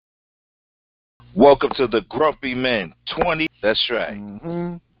Welcome to the Grumpy Men 20. That's right.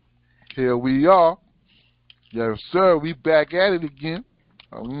 hmm Here we are. Yes, sir. We back at it again.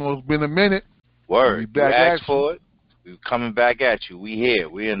 I know it's been a minute, but we Word. You back at asked you. for it. We're coming back at you. We here.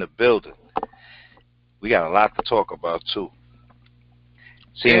 We in the building. We got a lot to talk about too.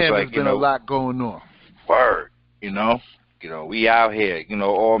 Seems Damn, there's like, been a lot going on. word, we out here,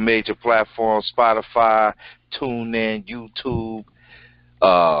 all major platforms, Spotify, TuneIn, YouTube,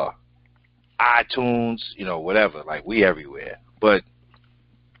 uh, iTunes, whatever. Like we everywhere. But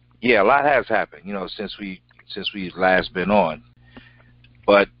yeah, a lot has happened, since we last been on.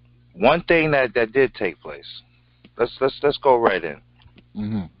 But one thing that did take place. Let's go right in.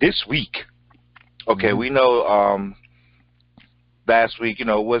 Mm-hmm. This week, okay, we know last week,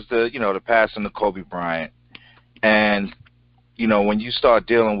 was the passing of Kobe Bryant, and when you start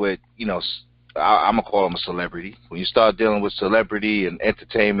dealing with, I'm gonna call him a celebrity. When you start dealing with celebrity and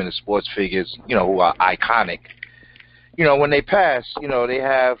entertainment and sports figures, who are iconic, when they pass, they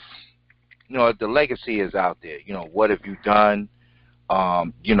have, the legacy is out there. What have you done?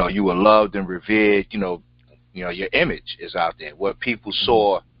 You were loved and revered. Your image is out there. What people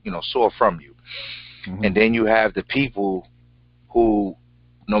saw from you. Mm-hmm. And then you have the people who,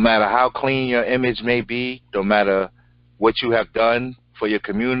 no matter how clean your image may be, no matter what you have done for your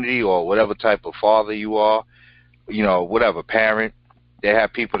community or whatever type of father you are, whatever parent, they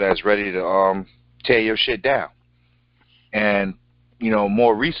have people that's ready to tear your shit down. And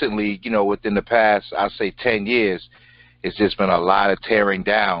more recently, within the past, I'd say 10 years, it's just been a lot of tearing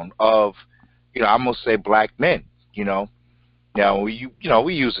down of, I'm gonna say black men. Now we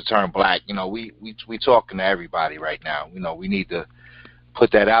use the term black. We talking to everybody right now. We need to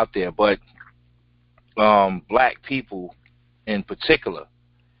put that out there. But black people in particular,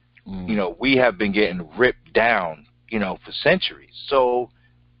 we have been getting ripped down, for centuries. So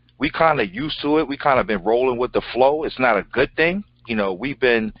we kind of used to it. We kind of been rolling with the flow. It's not a good thing. We've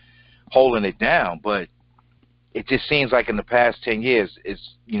been holding it down, but it just seems like in the past 10 years,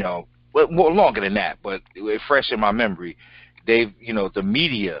 it's, well, more longer than that, but it's fresh in my memory. They've, the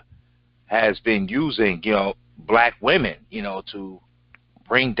media has been using, black women, to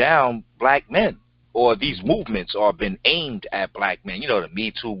bring down black men, or these movements are been aimed at black men, the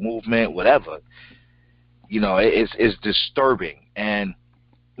Me Too movement, whatever. It's disturbing. And,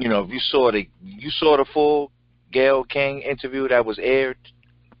 if you saw the full Gayle King interview that was aired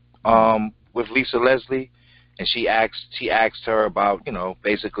with Lisa Leslie, and she asked her about,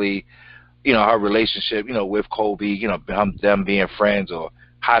 basically, her relationship, with Kobe, them being friends, or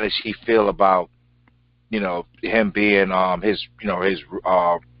how does she feel about, him being his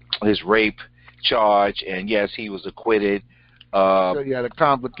rape charge, and yes, he was acquitted. So he had a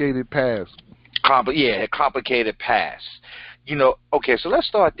complicated past. A complicated past. Okay, so let's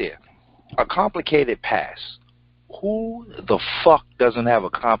start there. A complicated past. Who the fuck doesn't have a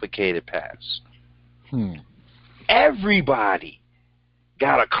complicated past? Everybody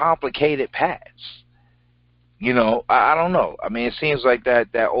got a complicated past. I don't know. I mean, it seems like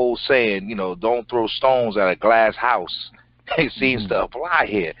that old saying, don't throw stones at a glass house. It seems to apply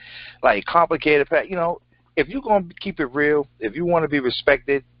here. Like complicated past. If you're gonna keep it real, if you want to be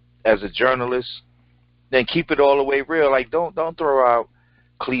respected as a journalist, then keep it all the way real. Like don't throw out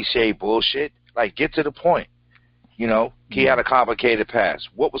cliche bullshit. Like get to the point. He had a complicated past.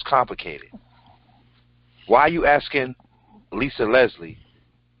 What was complicated? Why are you asking Lisa Leslie,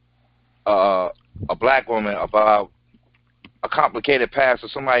 a black woman, about a complicated past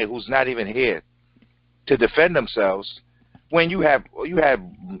of somebody who's not even here to defend themselves, when you had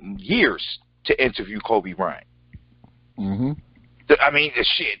years to interview Kobe Bryant? I mean,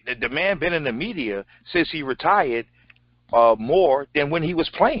 the man been in the media since he retired more than when he was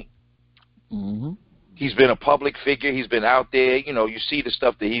playing. He's been a public figure. He's been out there. You see the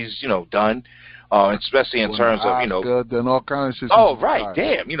stuff that he's done. Especially in terms of, done all kinds of shit. Oh, right.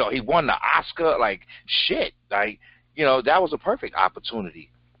 Damn. He won the Oscar. Like, shit. Like, that was a perfect opportunity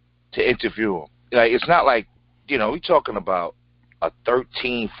to interview him. Like, it's not like, we're talking about a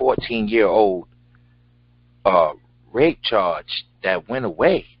 13, 14-year-old rape charge that went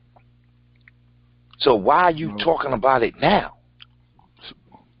away. So why are you talking about it now?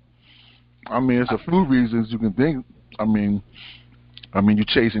 I mean, it's a few reasons you can think. I mean, you're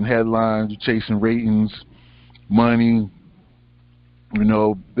chasing headlines, you're chasing ratings, money.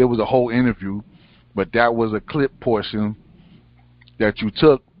 There was a whole interview, but that was a clip portion that you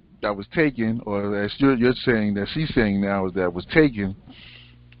took, that was taken, or as you're saying, that she's saying now, is that was taken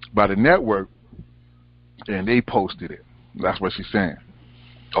by the network, and they posted it. That's what she's saying.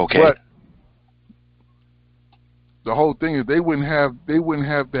 Okay. But the whole thing is they wouldn't have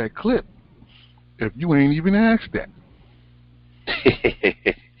that clip if you ain't even asked that?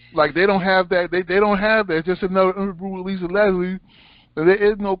 Like, they don't have that. They don't have that. It's just another interview with Lisa Leslie. There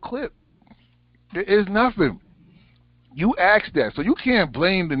is no clip. There is nothing. You asked that, so you can't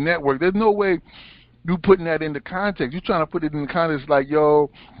blame the network. There's no way you putting that into context. You're trying to put it in the context like, yo,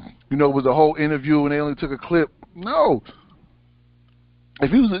 you know, it was a whole interview and they only took a clip. No.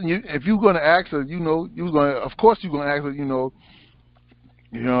 If you're gonna ask her, you know, of course you're gonna ask her, you know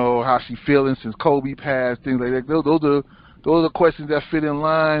how she feeling since Kobe passed, things like that. Those are questions that fit in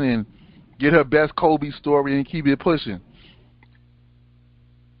line and get her best Kobe story and keep it pushing.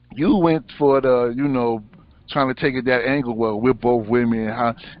 You went for the, you know, trying to take it that angle. Well, we're both women,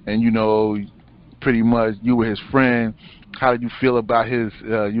 and you know, pretty much you were his friend. How did you feel about his,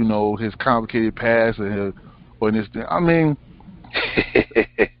 you know, his complicated past or this thing? I mean,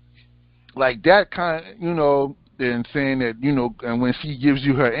 like that kind, you know, and saying that, you know, and when she gives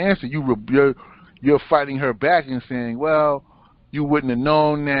you her answer, you're fighting her back and saying, well, you wouldn't have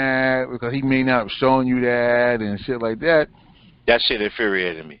known that because he may not have shown you that and shit like that. That shit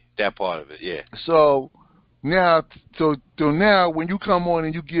infuriated me. That part of it, yeah. So now when you come on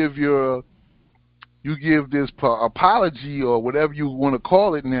and you give this apology or whatever you want to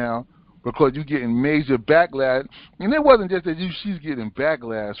call it now, because you're getting major backlash, and it wasn't just that she's getting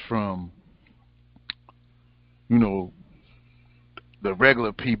backlash from, you know, the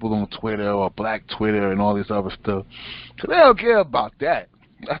regular people on Twitter or Black Twitter and all this other stuff. So they don't care about that.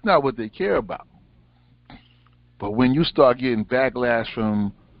 That's not what they care about. But when you start getting backlash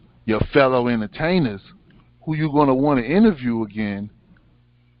from your fellow entertainers, who you going to want to interview again,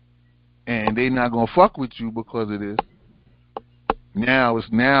 and they not going to fuck with you because of this, now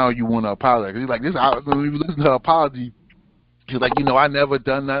you want to apologize. He's like, when you listen to her apology, she's like, you know, I never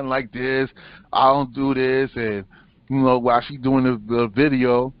done nothing like this. I don't do this, and you know, while she's doing the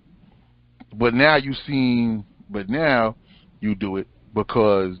video, but now you do it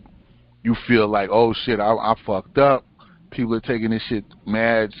because you feel like, oh shit, I fucked up. People are taking this shit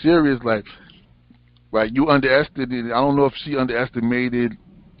mad serious. Like you underestimated. I don't know if she underestimated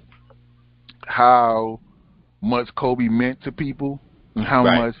how much Kobe meant to people and how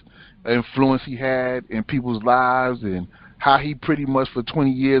much influence he had in people's lives, and how he pretty much for 20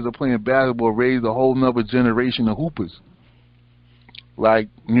 years of playing basketball raised a whole nother generation of hoopers. Like,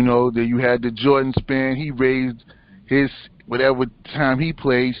 you know, that you had the Jordan span. He raised his, whatever time he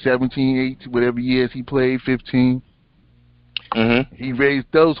played, 17, 18, whatever years he played, 15. Mm-hmm. He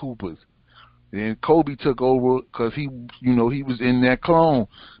raised those hoopers. Then Kobe took over because he was in that clone.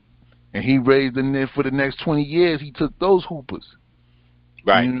 And he raised them there for the next 20 years. He took those hoopers.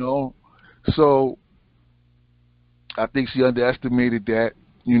 Right. You know? So I think she underestimated that,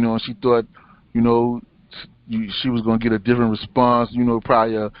 you know, and she thought, you know, she was going to get a different response, you know,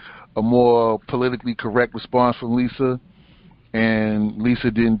 probably a more politically correct response from Lisa. And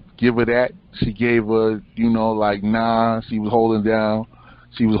Lisa didn't give her that. She gave her, you know, like, nah, she was holding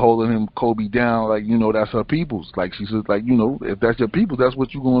him, Kobe, down, like, you know, that's her people's. Like, she said, like, you know, if that's your people, that's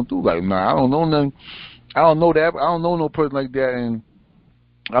what you're going to do. Like, nah, I don't know nothing. I don't know that. I don't know no person like that, and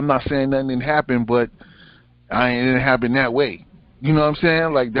I'm not saying nothing didn't happen, but it didn't happen that way. You know what I'm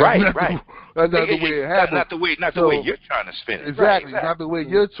saying? Like, that's right. That's not the way it happened. Not the way you're trying to spin it. Exactly. Not the way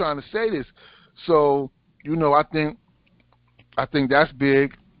you're trying to say this. So, you know, I think that's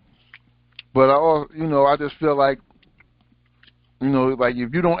big. But I just feel like, you know, like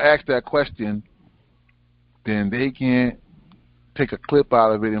if you don't ask that question, then they can't take a clip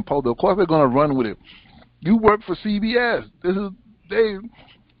out of it and post it. Of course, they're going to run with it. You work for CBS.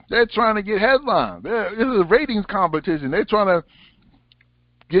 They're trying to get headlines. This is a ratings competition. They're trying to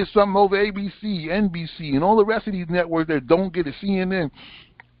get something over ABC, NBC, and all the rest of these networks that don't get a CNN.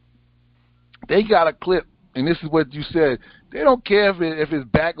 They got a clip, and this is what you said. They don't care if it's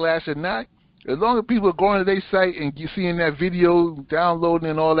backlash or not. As long as people are going to their site and seeing that video, downloading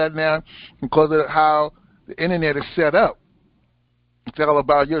and all that now, because of how the internet is set up. It's all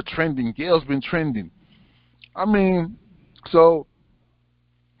about your trending. Gail's been trending. I mean, so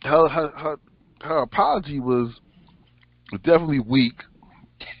her apology was definitely weak.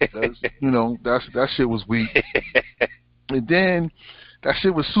 You know, that shit was weak. And then that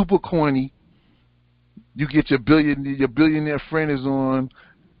shit was super corny. You get your billionaire friend is on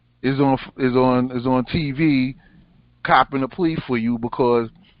TV copping a plea for you because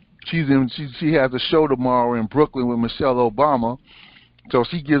she has a show tomorrow in Brooklyn with Michelle Obama. So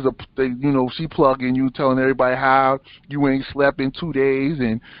she gives she plugging you, telling everybody how you ain't slept in 2 days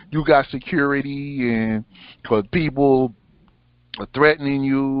and you got security and because people are threatening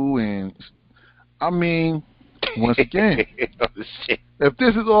you. And I mean, once again, if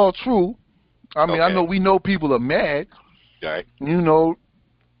this is all true, I mean, I know we know people are mad. Right. You know,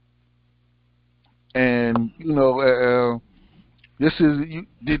 and you know, this is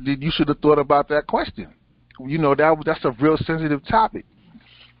you should have thought about that question. You know, that's a real sensitive topic,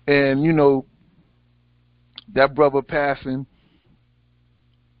 and you know, that brother passing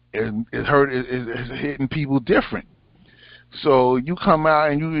is hitting people different. So you come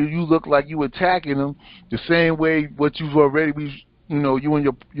out and you look like you attacking them the same way what you've already you and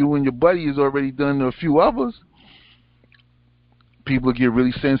your buddy has already done to a few others. People get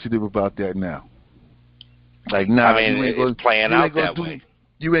really sensitive about that now. Like, nah, I mean, you ain't gonna, it's playing out that way.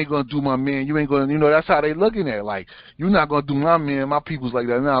 You ain't gonna do my man. You ain't gonna, that's how they looking at it. Like, you're not gonna do my man. My people's like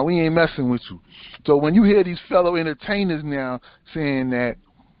that. Nah, we ain't messing with you. So when you hear these fellow entertainers now saying that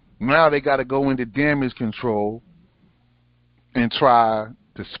now they got to go into damage control and try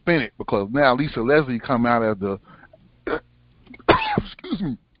to spin it, because now Lisa Leslie come out as the excuse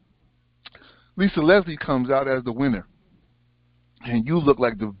me. Lisa Leslie comes out as the winner, and you look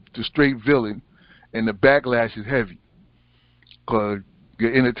like the straight villain, and the backlash is heavy, because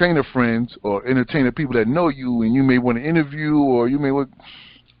your entertainer friends or entertainer people that know you and you may want to interview or you may want,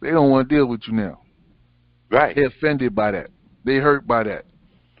 they don't want to deal with you now. Right. They're offended by that. They hurt by that.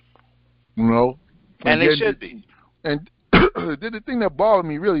 You know? And they should be. And the thing that bothered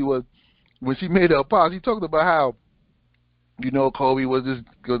me really was when she made her apology, she talked about how, you know, Kobe was a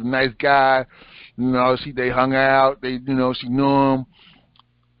nice guy. You know, they hung out. She knew him.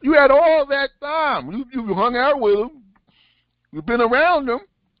 You had all that time. You hung out with him. You've been around him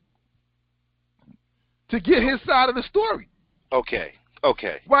to get his side of the story. Okay.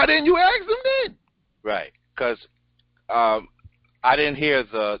 Why didn't you ask him then? Right. Because I didn't hear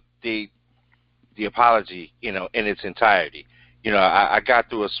the apology, in its entirety. I got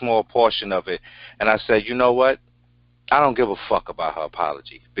through a small portion of it, and I said, you know what? I don't give a fuck about her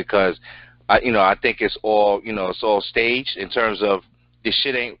apology, because I think it's all staged in terms of this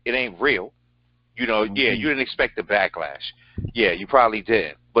shit ain't real. Mm-hmm. Yeah, you didn't expect the backlash. Yeah, you probably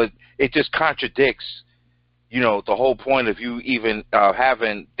did, but it just contradicts, the whole point of you even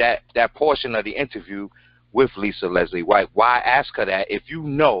having that portion of the interview with Lisa Leslie. Why ask her that if you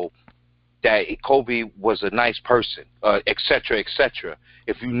know that Kobe was a nice person, et cetera, et cetera?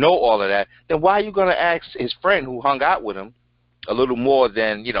 If you know all of that, then why are you going to ask his friend who hung out with him a little more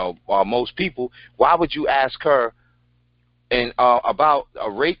than, most people? Why would you ask her about a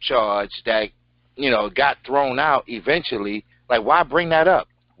rape charge that, got thrown out eventually? Like, why bring that up?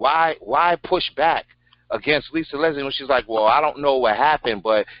 Why push back against Lisa Leslie when she's like, well, I don't know what happened,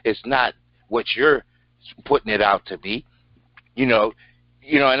 but it's not what you're putting it out to be,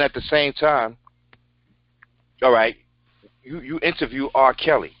 and at the same time, all right, you interview R.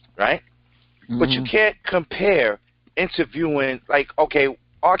 Kelly, right? Mm-hmm. But you can't compare interviewing, like, okay,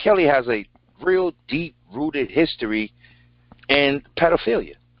 R. Kelly has a real deep-rooted history in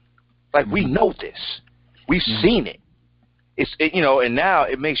pedophilia. Like, we know this. We've seen it. And now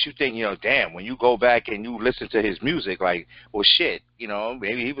it makes you think, damn, when you go back and you listen to his music, like, well, shit,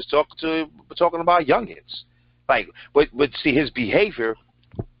 maybe he was talking about youngins. Like, but see, his behavior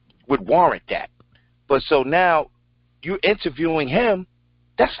would warrant that. But so now you're interviewing him.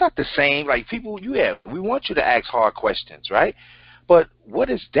 That's not the same. Like, people, we want you to ask hard questions, right? But what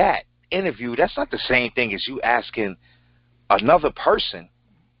is that interview? That's not the same thing as you asking another person.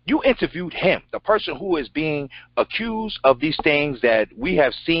 You interviewed him, the person who is being accused of these things that we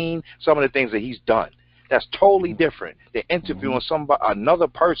have seen, some of the things that he's done. That's totally different than interviewing another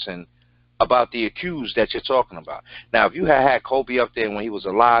person about the accused that you're talking about. Now, if you had Kobe up there when he was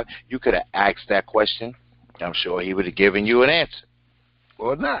alive, you could have asked that question. I'm sure he would have given you an answer.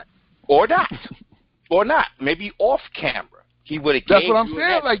 Or not. Or not. Or not. Maybe off camera. He would have That's what I'm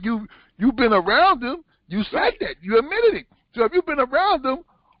saying. Like, you've been around him. You said that. You admitted it. So if you've been around him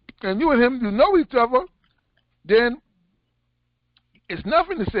and you and him, you know each other, then it's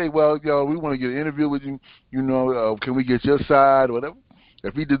nothing to say, well, we want to get an interview with you. Can we get your side or whatever?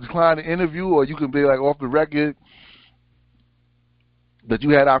 If he declined the interview, or you can be like off the record that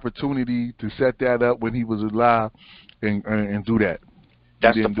you had opportunity to set that up when he was alive and do that.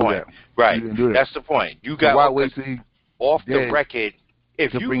 That's the point. Right. That's the point. You got off the record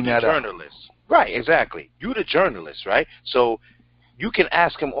if you're the journalist. Right, exactly. You're the journalist, right? So you can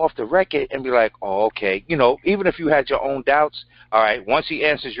ask him off the record and be like, oh, okay. Even if you had your own doubts, all right, once he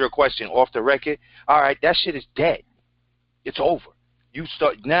answers your question off the record, all right, that shit is dead. It's over. You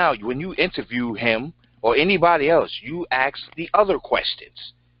start now, when you interview him or anybody else, you ask the other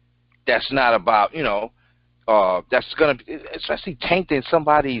questions. That's not about, that's going to be, especially tainting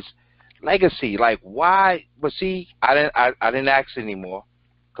somebody's legacy. Like, why? But see, I didn't ask anymore.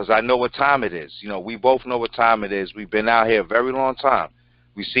 because I know what time it is. You know, we both know what time it is. We've been out here a very long time.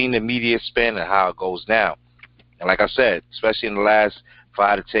 We've seen the media spin and how it goes down. And like I said, especially in the last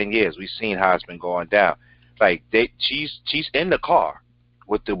 5 to 10 years, we've seen how it's been going down. Like she's in the car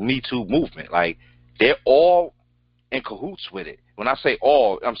with the Me Too movement. Like they're all in cahoots with it. When I say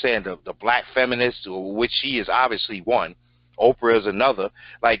all, I'm saying the black feminists, which she is obviously one. Oprah is another.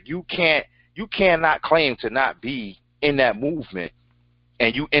 Like you cannot claim to not be in that movement,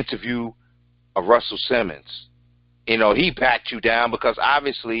 and you interview a Russell Simmons. You know, he backed you down because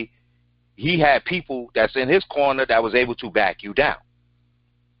obviously he had people that's in his corner that was able to back you down.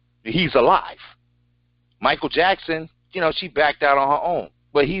 He's alive. Michael Jackson, you know, she backed out on her own,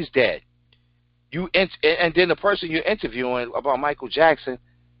 but he's dead. And then the person you're interviewing about Michael Jackson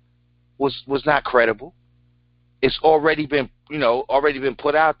was not credible. It's already been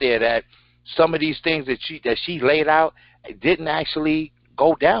put out there that some of these things that she laid out didn't actually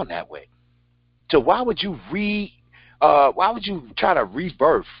go down that way. So why would you try to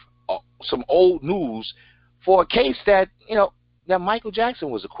rebirth some old news for a case that Michael Jackson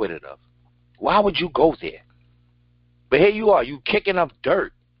was acquitted of? Why would you go there? But here you are, you kicking up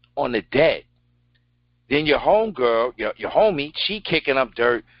dirt on the dead. Then your homegirl, your homie, she kicking up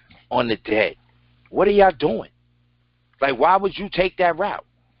dirt on the dead. What are y'all doing? Like, why would you take that route?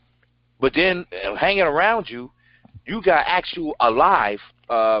 But then hanging around you, you got actual alive,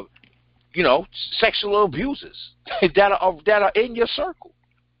 sexual abusers that are in your circle.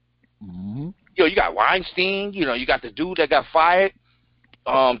 Mm-hmm. You got Weinstein. You got the dude that got fired.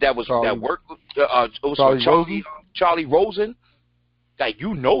 That worked with Charlie Rosen. Like,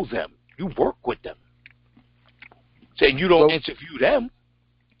 you know them. You work with them. Saying you don't interview them.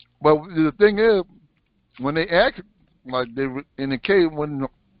 Well, the thing is, when they act like they in the case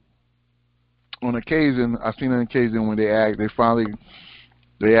on occasion, I've seen an occasion when they act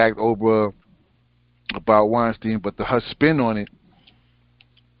Oprah about Weinstein, but her spin on it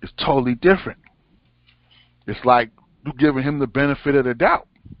is totally different. It's like you giving him the benefit of the doubt.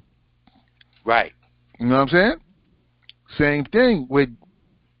 Right. You know what I'm saying? Same thing with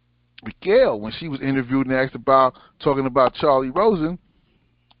Gayle when she was interviewed and asked talking about Charlie Rosen.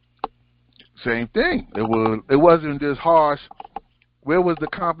 Same thing. It wasn't this harsh. Where was the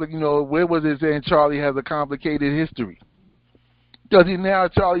where was it saying Charlie has a complicated history? Because now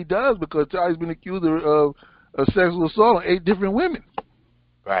Charlie does, because Charlie's been accused of sexual assault on 8 different women.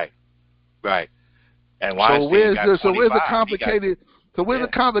 Right. And where's the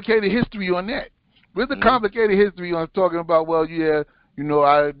complicated history on that? Where's the complicated history on talking about, well, yeah,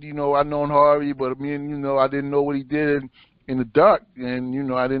 I known Harvey, but I didn't know what he did in the dark,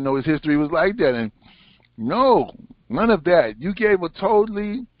 and I didn't know his history was like that. And no, none of that. You gave a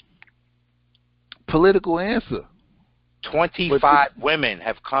totally political answer. 25 women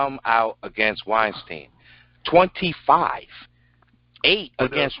have come out against Weinstein. 25. 8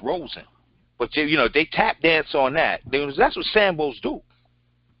 against Rosen. But they tap dance on that. That's what Sambos do.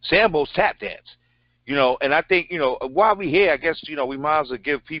 Sambos tap dance. And I think, while we here, I guess, we might as well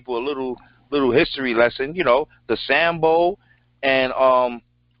give people a little history lesson. The Sambo and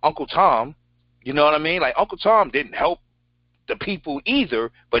Uncle Tom, you know what I mean? Like, Uncle Tom didn't help the people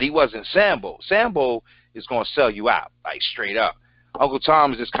either, but he wasn't Sambo. Sambo is going to sell you out, like, straight up. Uncle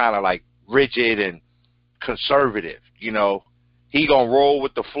Tom is just kind of like rigid and conservative, He going to roll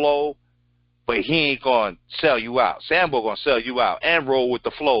with the flow, but he ain't going to sell you out. Sambo going to sell you out and roll with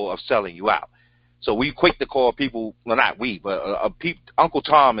the flow of selling you out. So we quick to call people, well, not we, but Uncle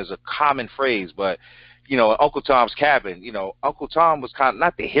Tom is a common phrase, but, Uncle Tom's Cabin, Uncle Tom was kind of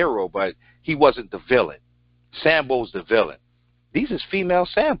not the hero, but he wasn't the villain. Sambo's the villain. These is female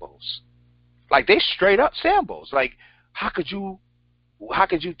Sambos. Like, they straight up Sambos. Like, how could you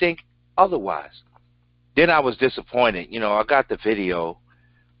think otherwise? Then I was disappointed. I got the video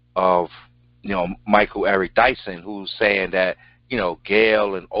of, Michael Eric Dyson, who's saying that,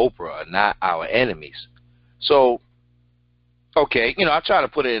 Gayle and Oprah are not our enemies. So, okay, I try to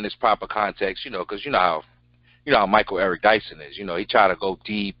put it in its proper context, because you know how Michael Eric Dyson is. He try to go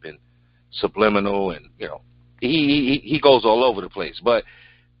deep and subliminal, and he goes all over the place. But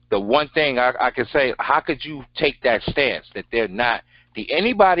the one thing I can say, how could you take that stance that they're not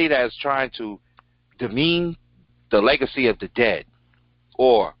anybody that's trying to demean the legacy of the dead,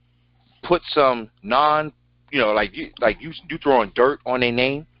 or put some like you throwing dirt on their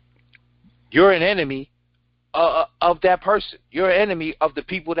name, you're an enemy of that person. You're an enemy of the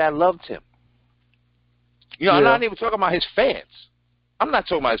people that loved him. I'm not even talking about his fans. I'm not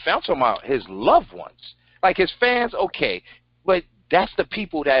talking about his fans. I'm talking about his loved ones. Like, his fans, okay, but that's the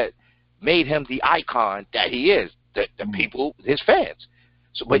people that made him the icon that he is. The people, his fans.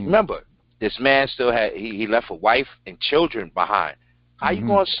 So, but remember, this man still had he left a wife and children behind. How you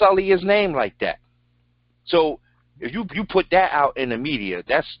gonna sully his name like that? So if you put that out in the media,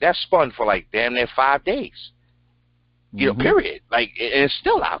 that's spun for like damn near 5 days. You know, period. Like, and it's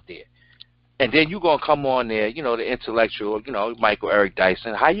still out there. And then you're gonna come on there, you know, the intellectual, you know, Michael Eric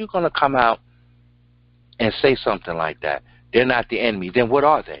Dyson. How you gonna come out and say something like that? They're not the enemy. Then what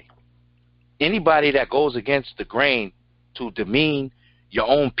are they? Anybody that goes against the grain to demean your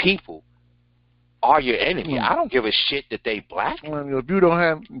own people are your enemy. I don't give a shit that they black. If you don't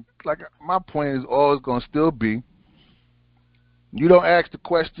have, like, my point is always gonna still be, you don't ask the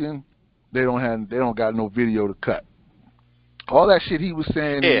question, they don't got no video to cut. All that shit he was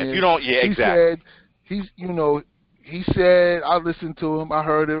saying. Yeah, if you don't, yeah, exactly. He said, I listened to him, I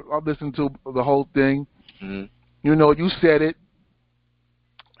heard it, I listened to the whole thing. You know, you said it.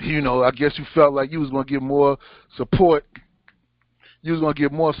 You know, I guess you felt like you was gonna get more support. You was gonna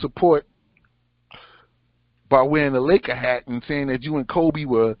get more support by wearing the Laker hat and saying that you and Kobe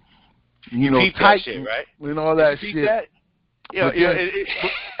were, you know, tight shit, right? And all that shit. That?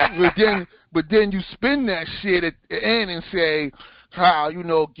 But then you spin that shit at the end and say how, you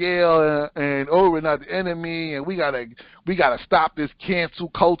know, Gail and Oren are the enemy and we gotta stop this cancel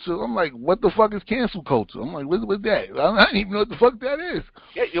culture. I'm like, what the fuck is cancel culture? I'm like, what's that? I don't even know what the fuck that is.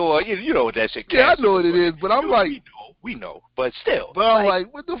 Yeah, you know what that shit. Yeah, I know what it is, but I'm like, we know, but still. But I'm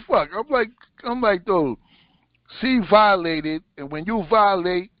like, what the fuck? I'm like, though, she violated, and when you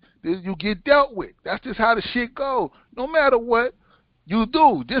violate, you get dealt with. That's just how the shit goes. No matter what you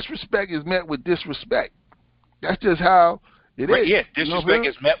do, disrespect is met with disrespect. That's just how it is. Yeah, disrespect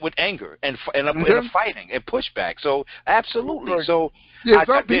is met with anger and fighting and pushback. So absolutely. So yeah,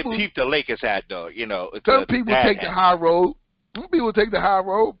 I did peep the Lakers hat though. You know, some people take the high road. Some people take the high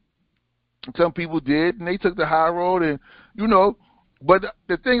road. Some people did, and they took the high road, and you know. But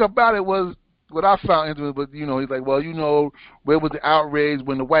the thing about it was, what I found interesting, but you know, he's like, well, you know, where was the outrage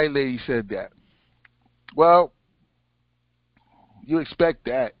when the white lady said that? Well, you expect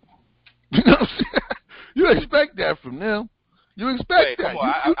that. You know what I'm saying? You expect that from them. You expect that. Come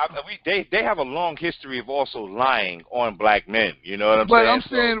on. They have a long history of also lying on black men. You know what I'm saying? But I'm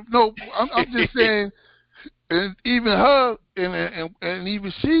saying, no, I'm just saying, and even her and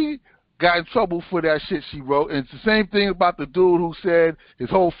even she got in trouble for that shit she wrote. And it's the same thing about the dude who said his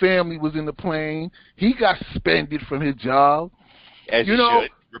whole family was in the plane. He got suspended from his job. As you know,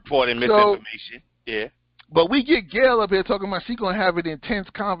 should. Reporting misinformation. Yeah. But we get Gail up here talking about she's going to have an intense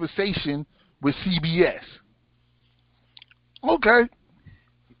conversation with CBS. Okay.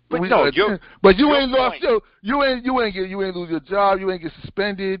 But you ain't lost you ain't lose your job, you ain't get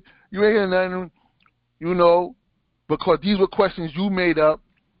suspended, you ain't get nothing, you know, because these were questions you made up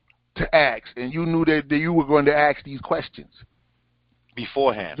to ask, and you knew that you were going to ask these questions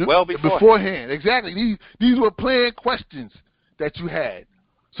beforehand. Beforehand, exactly. These were planned questions that you had.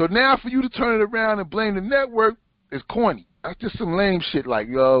 So now for you to turn it around and blame the network is corny. That's just some lame shit. Like,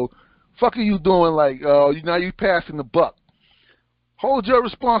 yo, fuck are you doing? Like, now you passing the buck. Hold your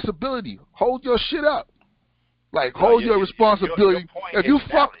responsibility. Hold your shit up. Like, hold your responsibility. If you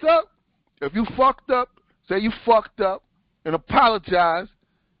fucked up, say you fucked up and apologize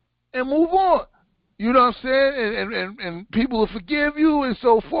and move on. You know what I'm saying? And people will forgive you and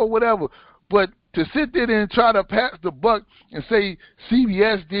so forth, whatever. But to sit there and try to pass the buck and say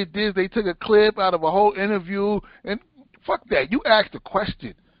CBS did this, they took a clip out of a whole interview, and fuck that. You asked a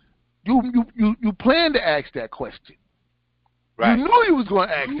question. You planned to ask that question. Right. You knew you was going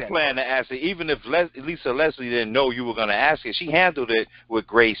to ask that. You planned to ask it, even if Lisa Leslie didn't know you were going to ask it. She handled it with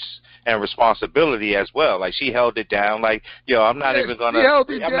grace and responsibility as well. Like, she held it down. Like, yo, I'm not even going to.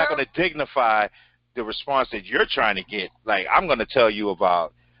 I'm not going to dignify the response that you're trying to get. Like, I'm going to tell you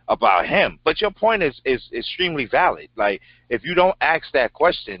about him. But your point is extremely valid. Like, if you don't ask that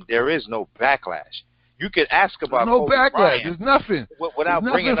question, there is no backlash. You can ask about Kobe backlash. Bryant there's nothing without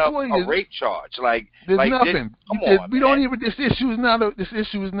bringing up a rape charge. Like, there's nothing. Come on, we don't even. This issue is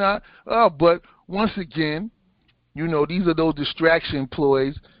not. But once again, you know, these are those distraction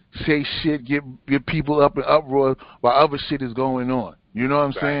ploys. Say shit, get people up in uproar while other shit is going on. You know what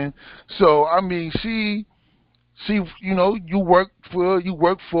I'm saying? So I mean, she, you know, you work for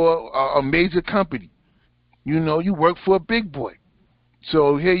a major company. You know, you work for a big boy.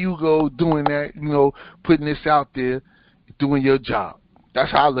 So here you go doing that, you know, putting this out there, doing your job.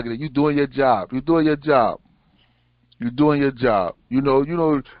 That's how I look at it. You're doing your job. You're doing your job. You're doing your job. You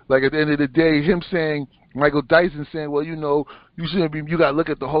know, like at the end of the day, him saying, Michael Dyson saying, well, you know, you shouldn't be, you got to look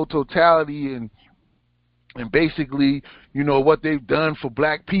at the whole totality and basically, you know, what they've done for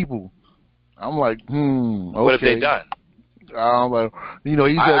black people. I'm like, okay. What have they done? You know,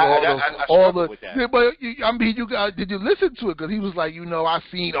 he said I all the. with that. Yeah, but I mean, you guys, did you listen to it? Because he was like, you know, I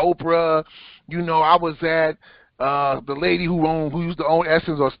seen Oprah. You know, I was at the lady who used to own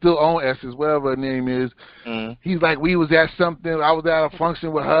Essence or still own Essence, whatever her name is. He's like, we was at something. I was at a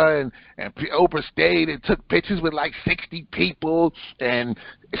function with her, and Oprah stayed and took pictures with like 60 people, and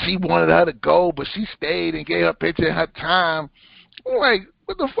she wanted her to go, but she stayed and gave her picture in her time. I'm like,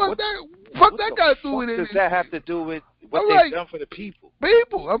 what the fuck that got to do with it? Does that have to do with what they've done for the people?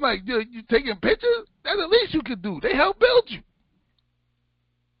 People, I'm like, you taking pictures? That's the least you could do. They helped build you.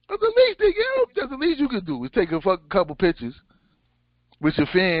 That's the least you could do is take a fucking couple pictures with your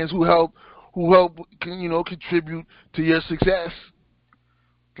fans who help contribute to your success.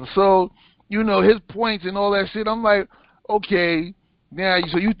 So, you know, his points and all that shit, I'm like, okay, now,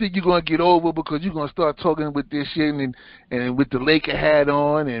 so you think you're going to get over because you're going to start talking with this shit and with the Laker hat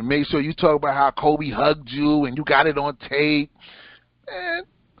on and make sure you talk about how Kobe hugged you and you got it on tape. Man.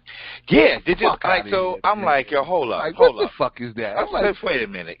 Yeah, I'm like, yo, hold up. What the fuck is that? I'm like, wait a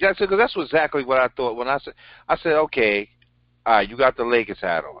minute. Because that's exactly what I thought when I said, okay, all right, you got the Lakers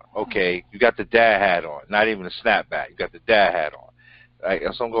hat on. Okay, you got the dad hat on. Not even a snapback. You got the dad hat on. Right?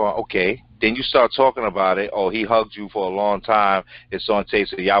 So I'm going, okay. Then you start talking about it. Oh, he hugged you for a long time. It's on tape,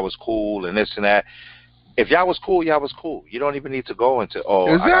 so y'all was cool and this and that. If y'all was cool, y'all was cool. You don't even need to go into,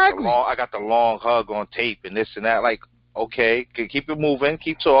 exactly. I got the long hug on tape and this and that. Like, okay, keep it moving,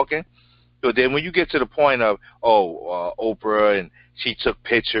 keep talking. But then when you get to the point of, Oprah and she took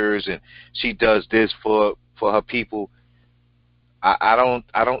pictures and she does this for her people, I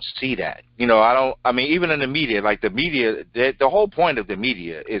don't see that. You know, I mean, even in the media, like the whole point of the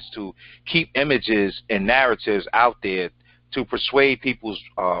media is to keep images and narratives out there to persuade people's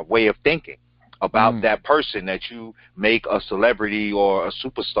way of thinking about that person that you make a celebrity or a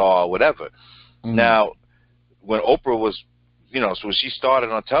superstar or whatever. Now, when Oprah was, so when she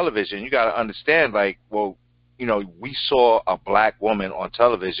started on television, you got to understand, like, well, we saw a black woman on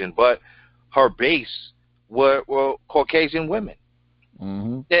television, but her base were Caucasian women.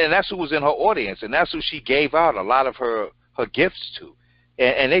 And that's who was in her audience, and that's who she gave out a lot of her gifts to.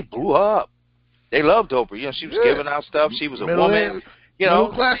 And they blew her up. They loved Oprah. She was giving out stuff. She was a woman.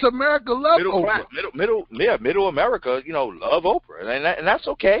 Middle class America loved Oprah. Middle America, love Oprah, and that's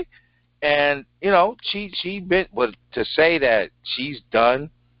okay. And she been, but to say that she's done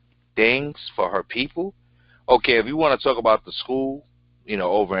things for her people. Okay, if you want to talk about the school,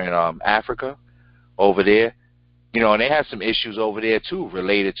 over in Africa, over there, and they had some issues over there too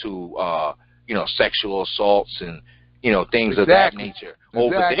related to sexual assaults and things of that nature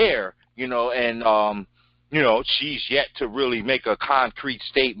over there. And she's yet to really make a concrete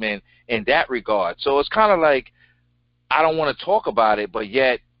statement in that regard. So it's kind of like I don't want to talk about it, but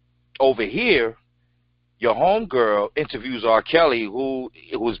yet over here, your homegirl interviews R. Kelly,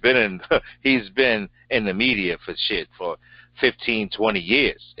 who's been he's been in the media for 15, 20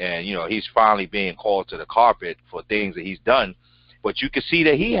 years, and he's finally being called to the carpet for things that he's done. But you can see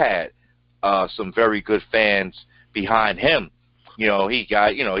that he had some very good fans behind him. He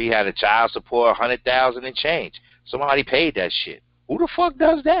had a child support $100,000 and change. Somebody paid that shit. Who the fuck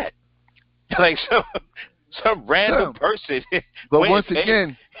does that? Like some random person. But once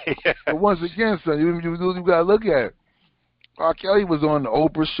again, son, you gotta look at it. R. Kelly was on the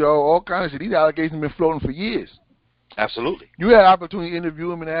Oprah show, all kinds of shit. These allegations have been floating for years. Absolutely. You had an opportunity to interview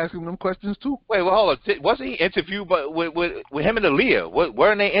him and ask him them questions too. Wait, well, hold on. Wasn't he interviewed with him and Aaliyah?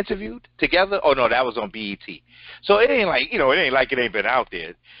 Weren't they interviewed together? Oh no, that was on BET. So it ain't like it ain't been out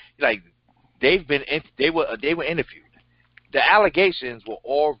there. Like they were interviewed. The allegations were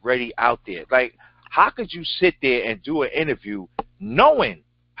already out there. Like, how could you sit there and do an interview knowing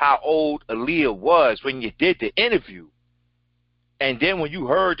how old Aaliyah was when you did the interview? And then when you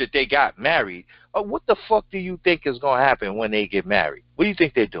heard that they got married, what the fuck do you think is gonna happen when they get married? What do you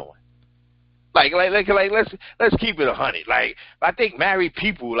think they're doing? Like let's keep it 100. Like, I think married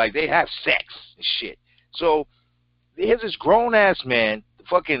people, like, they have sex and shit. So here's this grown ass man,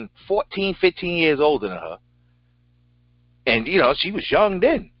 fucking 14, 15 years older than her, and she was young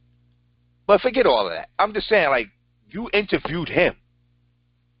then. But forget all of that. I'm just saying, like, you interviewed him,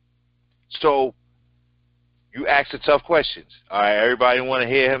 so you ask the tough questions. All right, everybody want to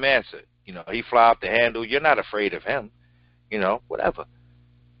hear him answer. He fly off the handle. You're not afraid of him. Whatever.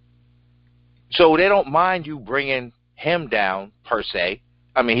 So they don't mind you bringing him down, per se.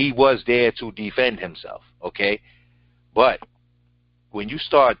 I mean, he was there to defend himself, okay? But when you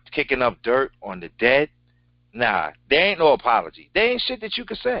start kicking up dirt on the dead, nah, there ain't no apology. There ain't shit that you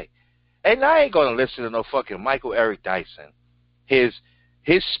can say. And I ain't going to listen to no fucking Michael Eric Dyson, his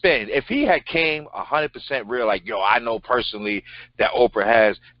his spin, if he had came 100% real, like, yo, I know personally that Oprah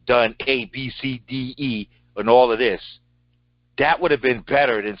has done A, B, C, D, E, and all of this, that would have been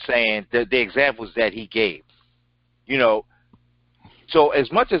better than saying the examples that he gave. You know, so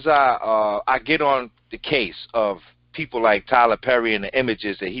as much as I get on the case of people like Tyler Perry and the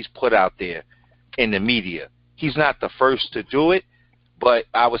images that he's put out there in the media, he's not the first to do it, but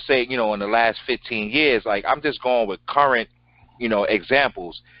I would say, you know, in the last 15 years, like, I'm just going with current, you know,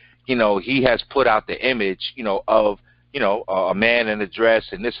 examples. You know, he has put out the image, you know, of, you know, a man in a dress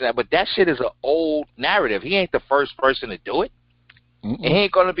and this and that, but that shit is an old narrative. He ain't the first person to do it. And he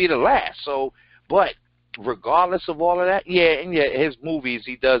ain't going to be the last. So, but regardless of all of that, and his movies,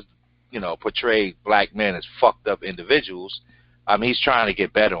 he does, you know, portray black men as fucked up individuals. I mean, he's trying to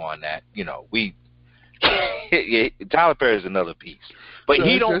get better on that. You know, Tyler Perry is another piece. But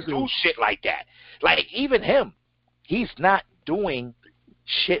he don't do shit like that. Like, even him, he's not doing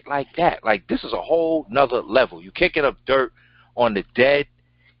shit like that. Like, this is a whole nother level. You kicking up dirt on the dead,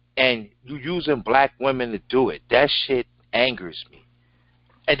 and you using black women to do it. That shit angers me.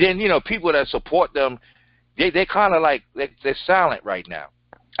 And then, you know, people that support them, they kind of like, they're silent right now.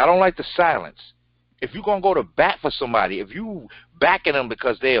 I don't like the silence. If you're going to go to bat for somebody, if you backing them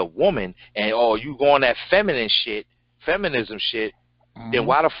because they're a woman, and or you going that feminism shit, then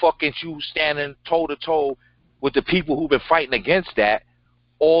why the fuck ain't you standing toe-to-toe with the people who've been fighting against that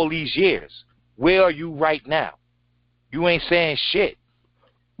all these years? Where are you right now? You ain't saying shit.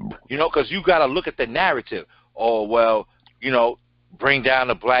 You know, because you got to look at the narrative. Oh, well, you know, bring down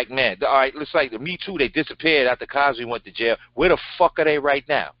the black man. All right, looks like the Me Too, they disappeared after Cosby went to jail. Where the fuck are they right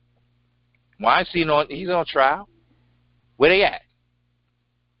now? Weinstein, he's on trial. Where they at?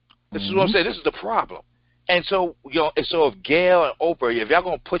 This is what I'm saying. This is the problem. And so, you know, so if Gayle and Oprah, if y'all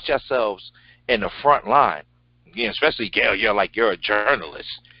going to put yourselves in the front line, you know, especially Gayle, you're a journalist.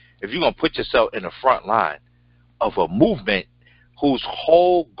 If you're going to put yourself in the front line of a movement whose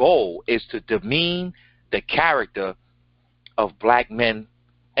whole goal is to demean the character of black men,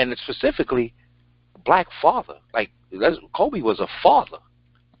 and specifically black father. Like, Kobe was a father,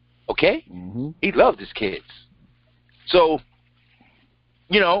 okay? He loved his kids. So,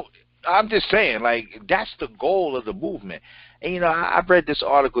 you know, I'm just saying, like, that's the goal of the movement. And, you know, I read this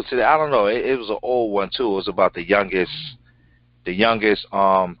article today. I don't know, it was an old one too. It was about the youngest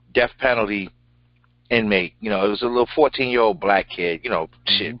death penalty inmate. You know, it was a little 14-year-old black kid, you know,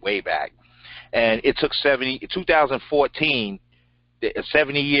 shit, way back. And it took 2014,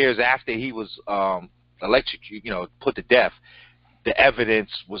 70 years after he was electrocuted, you know, put to death, the evidence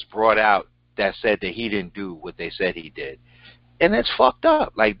was brought out that said that he didn't do what they said he did. And it's fucked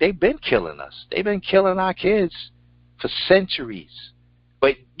up. Like, they've been killing us. They've been killing our kids for centuries.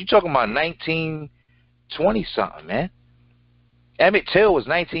 But you're talking about 1920-something, man. Emmett Till was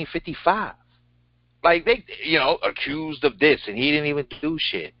 1955. Like, they, you know, accused of this, and he didn't even do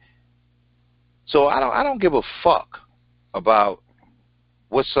shit. So I don't give a fuck about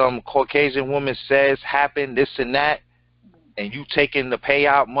what some Caucasian woman says happened, this and that, and you taking the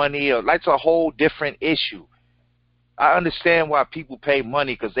payout money. Or, that's a whole different issue. I understand why people pay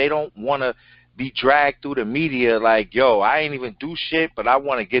money, because they don't want to be dragged through the media like, yo, I ain't even do shit, but I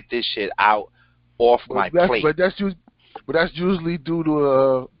want to get this shit out off my plate. But that's usually due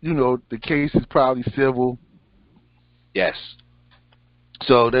to, you know, the case is probably civil. Yes.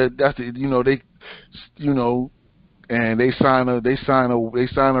 So that's the, you know, they, you know, and they sign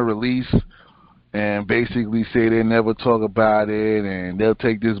a release and basically say they never talk about it, and they'll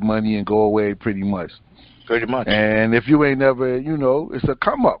take this money and go away pretty much. Pretty much. And if you ain't never, you know, it's a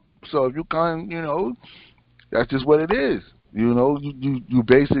come up. So if you can't, you know, that's just what it is. You know, you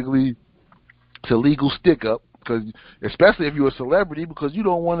basically, it's a legal stick up, because especially if you're a celebrity, because you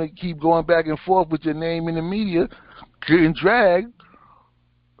don't want to keep going back and forth with your name in the media, getting dragged,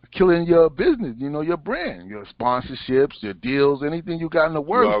 killing your business, you know, your brand, your sponsorships, your deals, anything you got in the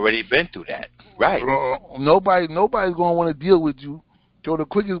world. You've already been through that, right? Nobody's going to want to deal with you. So the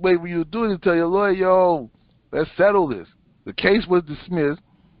quickest way for you to do it is tell your lawyer, yo, let's settle this. The case was dismissed,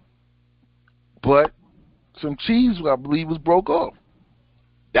 but some cheese, I believe, was broke off.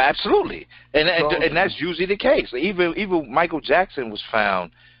 Absolutely, and that's usually the case. Even Michael Jackson was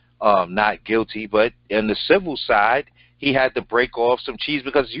found not guilty, but in the civil side, he had to break off some cheese,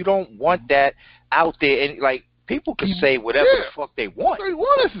 because you don't want that out there. And like, people can say whatever the fuck they want. They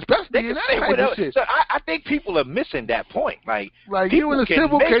want, especially in that type of shit. So I think people are missing that point. Like you in a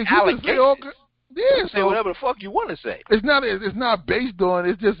civil case, you can say all. Yeah, say whatever the fuck you want to say. It's not based on.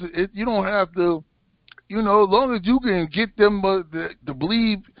 It's just you don't have to. You know, as long as you can get them to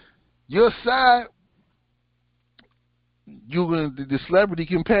believe your side, the celebrity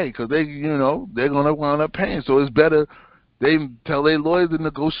can pay because they're gonna wind up paying. So it's better they tell their lawyers to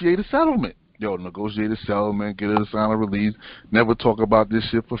negotiate a settlement. Yo, negotiate a settlement, get a sign a release, never talk about this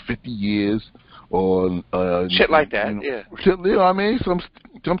shit for 50 years or shit like that. Shit, what I mean,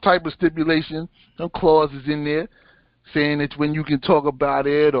 some type of stipulation, some clauses in there saying that when you can talk about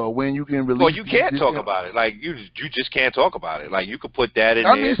it or when you can release. Well, you can't talk about it. Like you just can't talk about it. Like you could put that in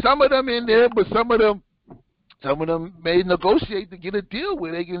there. I mean, some of them in there, but some of them may negotiate to get a deal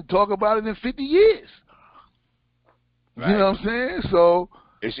where they can talk about it in 50 years. Right. You know what I'm saying? So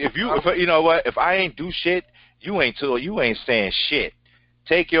if you know what, if I ain't do shit, you ain't saying shit.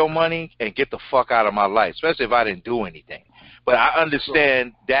 Take your money and get the fuck out of my life, especially if I didn't do anything. But I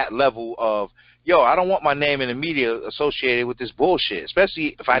understand that level of, yo, I don't want my name in the media associated with this bullshit,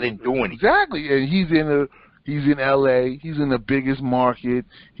 especially if I didn't do anything. Exactly, and he's in L.A. He's in the biggest market.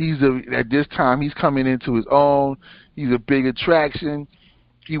 At this time he's coming into his own. He's a big attraction.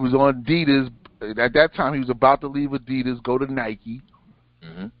 He was on Adidas. At that time he was about to leave Adidas, go to Nike,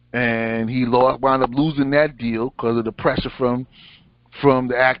 and he wound up losing that deal because of the pressure from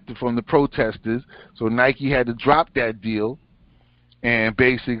the protesters. So Nike had to drop that deal, and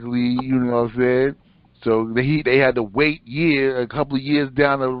basically, you know what I'm saying. So they had to wait a couple of years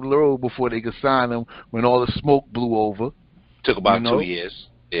down the road before they could sign him when all the smoke blew over. Took about 2 years.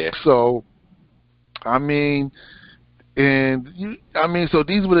 Yeah. So, I mean, so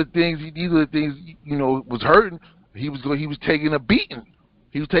these were the things. Was hurting. He was taking a beating.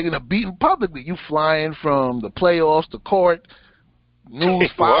 He was taking a beating publicly. You flying from the playoffs to court, news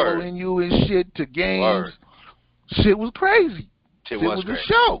following you and shit to games. Word. Shit was crazy. It was a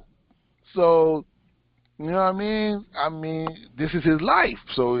show. So, you know what I mean? I mean, this is his life.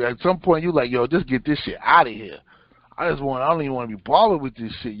 So at some point you're like, yo, just get this shit out of here. I don't even want to be bothered with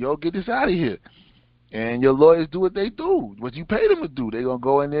this shit. Yo, get this out of here. And your lawyers do what they do, what you pay them to do. They're going to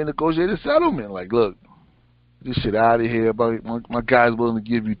go in there and negotiate a settlement. Like, look, this shit out of here. My guy's willing to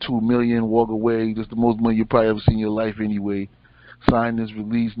give you $2 million, walk away. That's the most money you probably ever seen in your life anyway. Sign this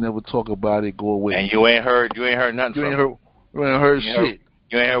release, never talk about it, go away. And you ain't heard nothing from her. You ain't heard shit.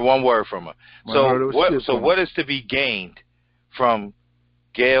 You ain't heard one word from her. So what is to be gained from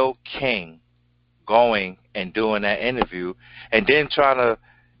Gayle King going and doing that interview and then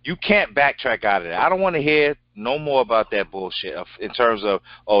you can't backtrack out of that. I don't want to hear no more about that bullshit in terms of,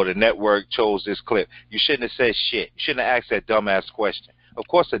 the network chose this clip. You shouldn't have said shit. You shouldn't have asked that dumbass question. Of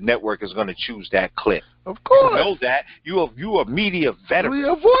course the network is going to choose that clip. Of course. You know that. You a media veteran. We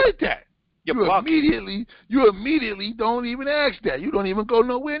avoid that. You immediately don't even ask that. You don't even go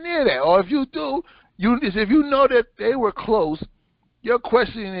nowhere near that. Or if you do, if you know that they were close, your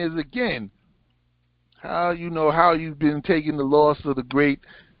question is again, how you've been taking the loss of the great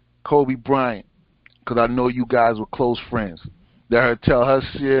Kobe Bryant, because I know you guys were close friends. Let her tell her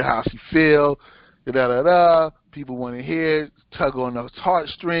shit, how she feel, people want to hear it, tug on those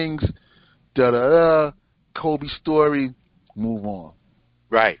heartstrings, Kobe story, move on.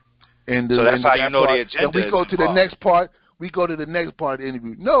 Right. So that's how you know the agenda. We go to the next part. We go to the next part of the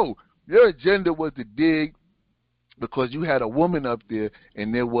interview. No, your agenda was to dig because you had a woman up there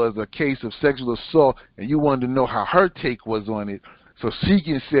and there was a case of sexual assault and you wanted to know how her take was on it. So she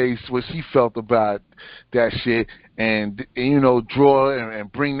can say what she felt about that shit and draw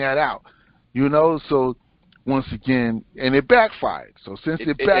and bring that out. So once again, and it backfired. So since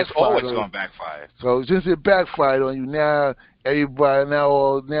it backfired, it's always going to backfire. So since it backfired on you, now everybody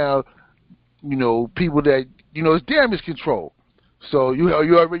people that it's damage control. So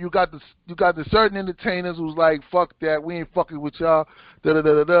you got the certain entertainers who's like, fuck that, we ain't fucking with y'all,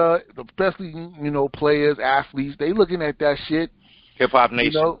 especially players, athletes, they looking at that shit. Hip Hop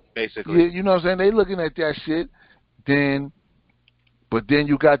Nation, basically. You know what I'm saying? They looking at that shit. But then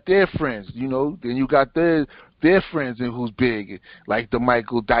you got their friends, then you got their friends and who's big, like the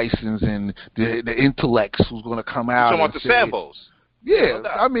Michael Dysons and the intellects who's gonna come out. You talking about the Sambos?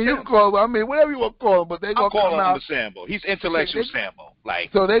 Yeah, you can call whatever you want to call them, but they're gonna come out. The Sambo. He's intellectual Sambo.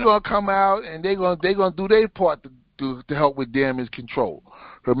 So they're gonna come out and they're gonna do their part to help with damage control,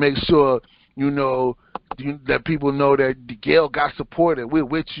 to make sure that people know that Gayle got support and we're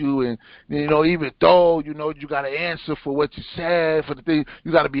with you, and even though you got to answer for what you said, for the thing,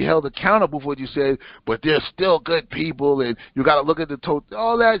 you got to be held accountable for what you said, but they're still good people, and you got to look at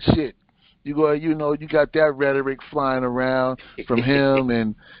all that shit. You got that rhetoric flying around from him,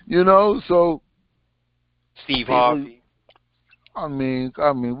 and so Steve Harvey.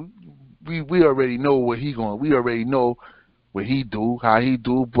 We already know what he going. We already know what he do, how he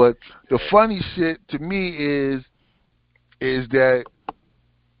do. But the funny shit to me is that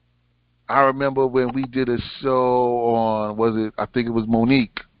I remember when we did a show on, I think it was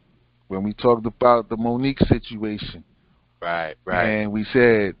Monique, when we talked about the Monique situation. Right. And we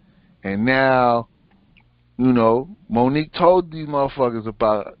said, and now, you know, Monique told these motherfuckers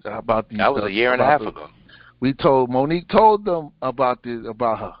about these. That was a year and a half ago. Monique told them about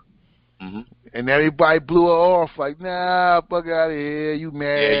her. Mm-hmm. And everybody blew her off like, nah, fuck out of here. You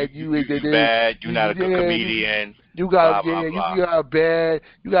mad? Yeah, you bad. You're not a good comedian. You got blah, blah.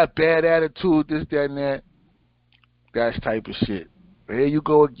 You got bad attitude. This, that, and that. That type of shit. Here you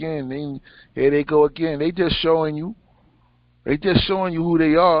go again. Here they go again. They just showing you. They just showing you who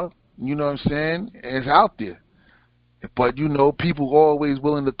they are. You know what I'm saying? And it's out there. But you know, people always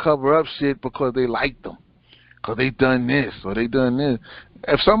willing to cover up shit because they like them. Because they done this or they done this.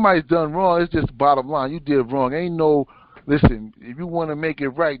 If somebody's done wrong, it's just the bottom line. You did wrong. Listen, if you want to make it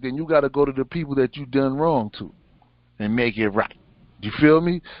right, then you got to go to the people that you done wrong to and make it right. You feel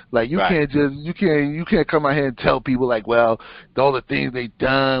me? Like you can't come out here and tell people like, well, all the things they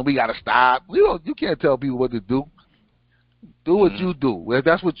done, we got to stop. You can't tell people what to do. Do what you do. If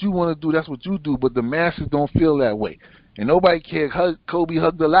that's what you want to do, that's what you do. But the masses don't feel that way. And nobody cares. Kobe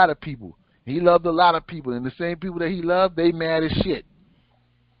hugged a lot of people. He loved a lot of people. And the same people that he loved, they mad as shit.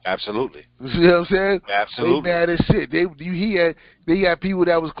 Absolutely. You see what I'm saying? Absolutely. They mad as shit. They had people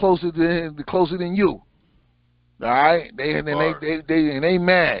that was closer than you. All right? They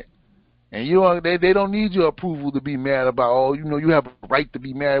mad. And they don't need your approval to be mad about, oh, you know, you have a right to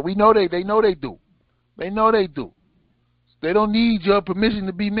be mad. We know they know they do. They know they do. They don't need your permission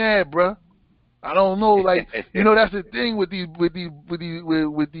to be mad, bruh. I don't know, like, you know, that's the thing with these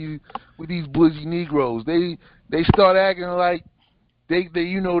bougie Negroes. They start acting like they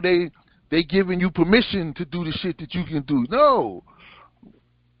giving you permission to do the shit that you can do. No,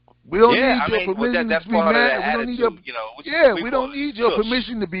 we don't need your permission to be mad. We don't need your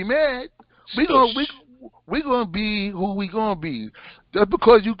permission to be mad. We gonna be who we gonna be. Just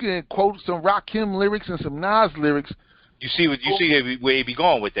because you can quote some Rakim lyrics and some Nas lyrics. You see where he be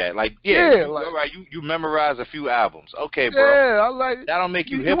going with that. Like, all right, you memorize a few albums. Okay, bro. Yeah, I like it. That don't make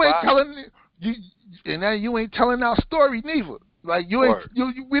you hip hop. You ain't telling our story neither. Like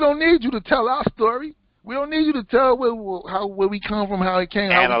we don't need you to tell our story. We don't need you to tell where we come from, how it came,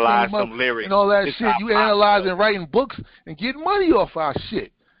 analyze how we came some up, lyrics and all that shit. You analyzing, writing books, and getting money off our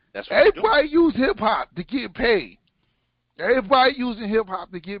shit. That's what everybody use hip hop to get paid. Everybody using hip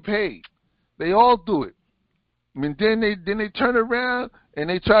hop to get paid. They all do it. I mean, then they turn around and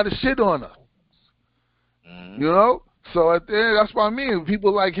they try to shit on us. Mm-hmm. You know? So at the end, that's what I mean.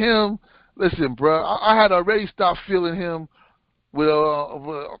 People like him, listen, bro, I had already stopped feeling him with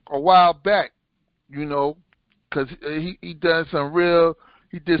a while back, you know, because he did some real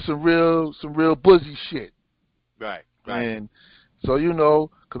buzzy shit. Right. And so, you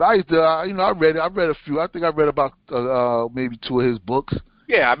know, because I used to, I read a few. I think I read about maybe 2 of his books.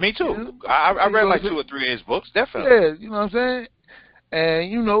 Yeah, me too. I read like 2 or 3 of his books, definitely. Yeah, you know what I'm saying? And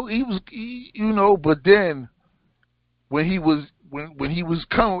you know, but then when he was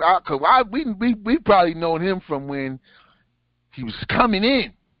coming out, cause we probably known him from when he was coming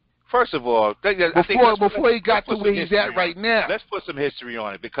in. First of all, before he got to where he's at right now. Let's put some history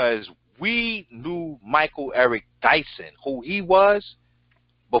on it, because we knew Michael Eric Dyson, who he was,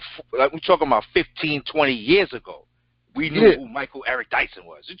 before. Like, we're talking about 15, 20 years ago. We knew who Michael Eric Dyson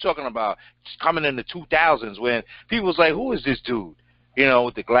was. You're talking about coming in the 2000s when people was like, who is this dude? You know,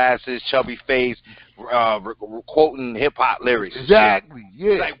 with the glasses, chubby face, quoting hip-hop lyrics. Exactly,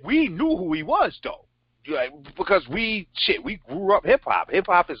 yeah. Like, we knew who he was, though. Like, because we grew up hip-hop.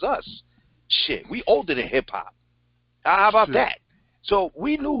 Hip-hop is us. Shit, we older than hip-hop. How about that? So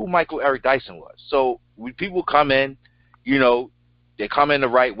we knew who Michael Eric Dyson was. So when people come in, you know, they come in the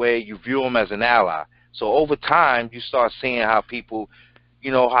right way. You view them as an ally. So over time, you start seeing how people,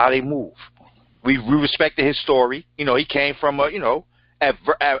 you know, how they move. We respected his story. You know, he came from a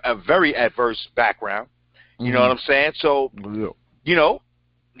very adverse background. You know what I'm saying? So, you know,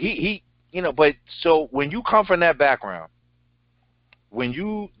 he but so when you come from that background, when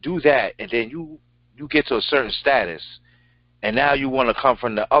you do that, and then you get to a certain status, and now you want to come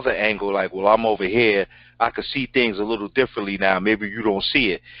from the other angle, like, well, I'm over here. I could see things a little differently now. Maybe you don't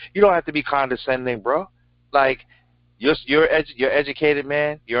see it. You don't have to be condescending, bro. Like, you're educated,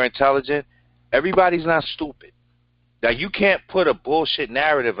 man. You're intelligent. Everybody's not stupid. Now, you can't put a bullshit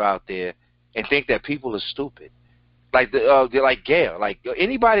narrative out there and think that people are stupid. Like they're like Gail. Like,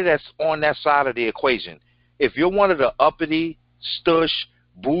 anybody that's on that side of the equation, if you're one of the uppity, stush,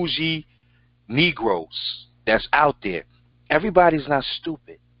 bougie Negroes that's out there, everybody's not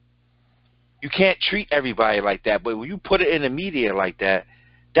stupid. You can't treat everybody like that, but when you put it in the media like that,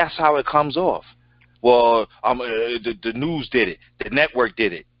 That's how it comes off. Well, the news did it. The network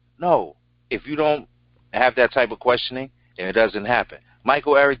did it. No. If you don't have that type of questioning, then it doesn't happen.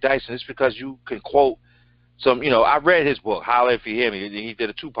 Michael Eric Dyson, it's because you can quote some, I read his book, Holler If You Hear Me. He did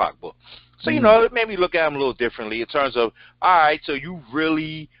a Tupac book. So, it made me look at him a little differently in terms of, all right, so you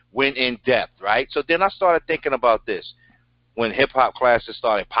really went in depth, right? So then I started thinking about this when hip-hop classes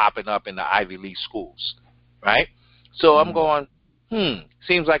started popping up in the Ivy League schools, right? So I'm going,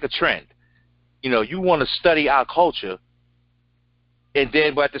 seems like a trend. You want to study our culture,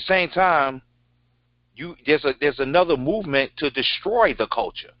 but at the same time, there's another movement to destroy the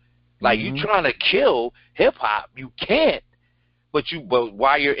culture. Like you trying to kill hip hop, you can't. But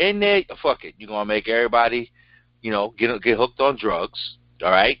while you're in there, fuck it, you're gonna make everybody, get hooked on drugs. All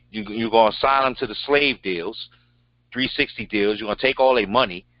right, you're gonna sign them to the slave deals, 360 deals. You're gonna take all their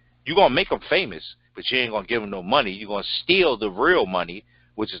money. You're gonna make them famous, but you ain't gonna give them no money. You're gonna steal the real money,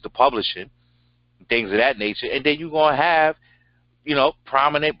 which is the publishing, things of that nature, and then you're gonna have,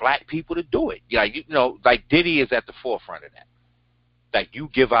 prominent black people to do it. Like Diddy is at the forefront of that. Like you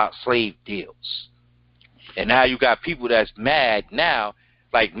give out slave deals, and now you got people that's mad now,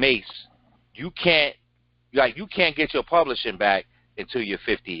 like Mace. You can't get your publishing back until you're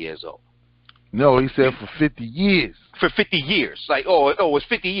 50 years old. No, he said for 50 years. For 50 years. Like, it's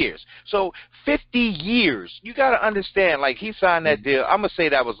 50 years. So 50 years. You got to understand, like he signed that deal. I'm going to say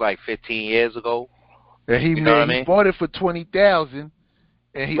that was like 15 years ago. And he bought it for $20,000,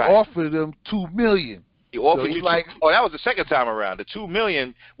 and he offered them $2 million. He offered you that was the second time around. The $2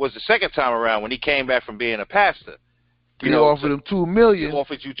 million was the second time around when he came back from being a pastor. He offered him $2 million. He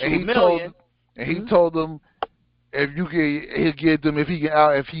offered you $2 million. And he told them he'll give them if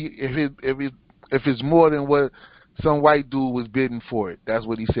it's more than what some white dude was bidding for it. That's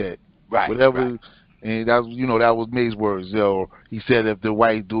what he said. Right. Whatever. Right. And that was May's words. He said if the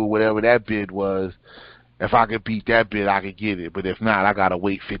white dude, whatever that bid was, if I could beat that bid, I could get it. But if not, I gotta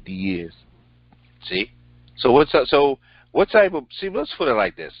wait 50 years. See. So what's up? So what type of? See, let's put it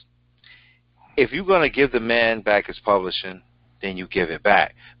like this: if you're gonna give the man back his publishing, then you give it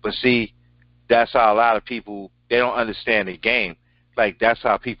back. But see, that's how a lot of people, they don't understand the game. Like that's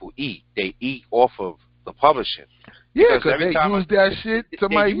how people eat. They eat off of the publishing. Yeah, because they use that shit.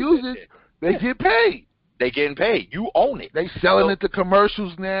 Somebody use it. They get paid. They getting paid. You own it. They selling it to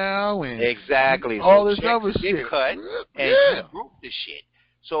commercials now and exactly all this other shit. Cut and you wrote the shit.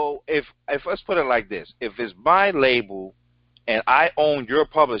 So if let's put it like this, if it's my label and I own your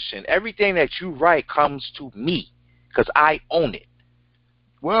publishing, everything that you write comes to me because I own it.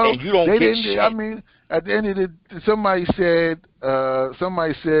 Well, and you don't get shit. I mean, at the end of somebody said on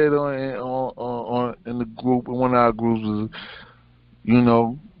in the group, in one of our groups was,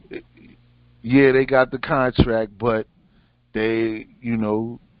 yeah, they got the contract, but they,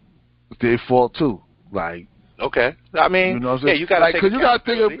 they fault too. Like, okay, I mean, you got to because you got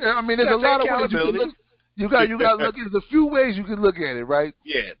to think of. I mean, there's a lot of ways you can look. You got to look. There's a few ways you can look at it, right?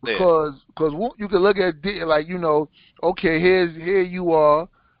 Yeah. Because you can look at like okay, here you are,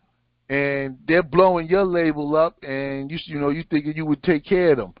 and they're blowing your label up, and you thinking you would take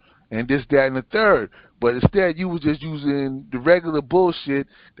care of them, and this, that, and the third. But instead, you was just using the regular bullshit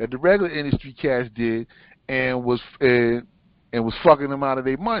that the regular industry cats did, and was fucking them out of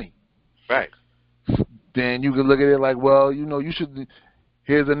their money. Right. Then you can look at it like, well, you should.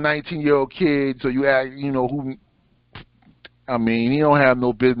 Here's a 19-year-old kid, so you act, who. I mean, he don't have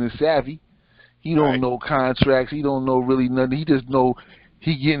no business savvy. He don't know contracts. He don't know really nothing. He just know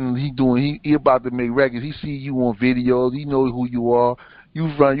he about to make records. He see you on videos. He know who you are.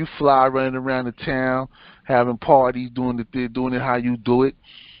 You fly running around the town, having parties, doing it how you do it,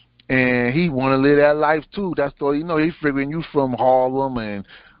 and he want to live that life too. That's all he figuring you from Harlem and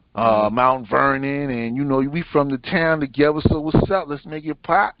Mount Vernon, and we from the town together. So what's up? Let's make it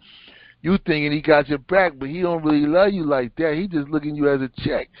pop. You thinking he got your back, but he don't really love you like that. He just looking you as a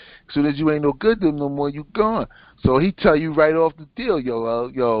check. As soon as you ain't no good to him no more, you gone. So he tell you right off the deal,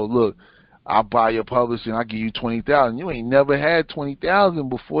 yo, look. I'll buy your publishing. I'll give you $20,000. You ain't never had $20,000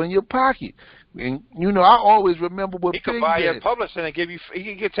 before in your pocket. And I always remember what he could buy your publishing and give you.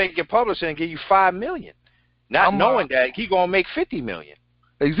 He could take your publishing and give you $5 million, not knowing that he gonna make $50 million.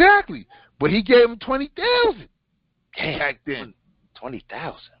 Exactly, but he gave him $20,000 back then.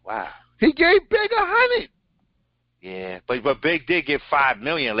 $20,000. Wow. He gave Big $100. Yeah, but Big did get $5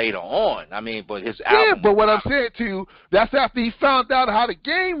 million later on. I mean, but his album. Yeah, but what I'm saying to you, that's after he found out how the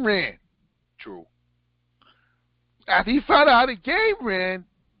game ran. True. After he found out how the game ran,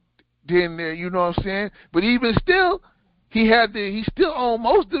 then you know what I'm saying. But even still, he still owned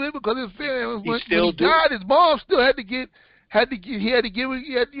most of it because his family. When he died, his mom still had to get had to give it.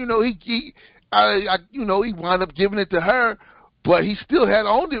 He had, you know, he wound up giving it to her, but he still had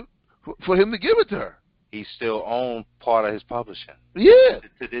owned it for him to give it to her. He still owned part of his publishing. Yeah.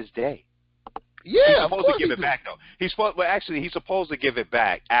 To this day. Yeah. He's supposed to give it back though. He's supposed to give it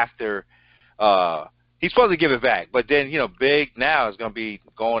back after. He's supposed to give it back, but then, you know, Big now is going to be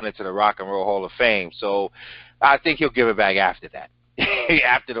going into the Rock and Roll Hall of Fame, so I think he'll give it back after that,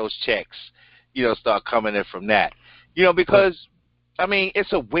 after those checks, you know, start coming in from that, you know, because I mean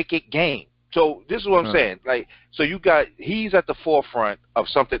it's a wicked game. So this is what I'm saying. Like, so he's at the forefront of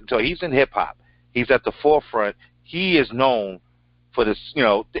something. So he's in hip hop. He's at the forefront. He is known for this, you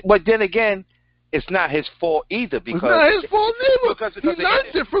know. But then again, it's not his fault either, because it's not his fault either. Because he learned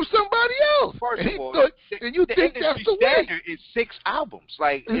it from somebody else. First of all, and you think that's the way? Standard is 6 albums.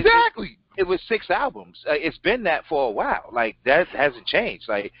 Like, exactly. It was 6 albums. It's been that for a while. Like, that hasn't changed.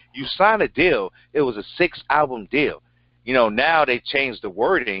 Like, you sign a deal, it was a 6-album deal. You know, now they changed the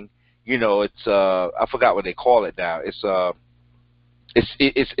wording. You know, it's I forgot what they call it now. It's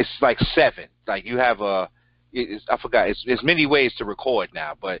like 7. Like, you have I forgot. It's many ways to record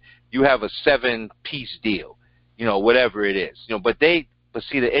now, but you have a 7-piece deal, you know, whatever it is, you know. But see,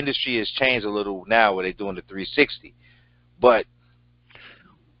 the industry has changed a little now where they're doing the 360. But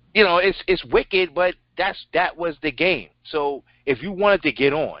you know, it's wicked. But that was the game. So if you wanted to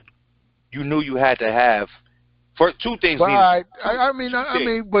get on, you knew you had to have for 2 things. Right. I mean,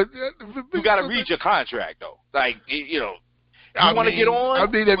 but you got to read your contract though. Like, you know, you want to get on. I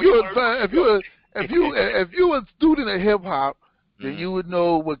mean, if you were a student of hip hop, then you would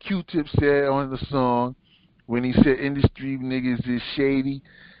know what Q-Tip said on the song when he said industry niggas is shady.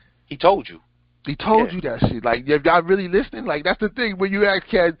 He told you. He told you that shit. Like, if y'all really listening, like, that's the thing. When you ask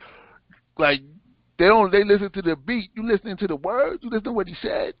cats, like, they listen to the beat. You listening to the words. You listen to what he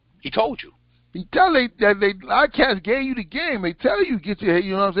said. He told you. He tell that a lot of cats gave you the game. They tell you get your head.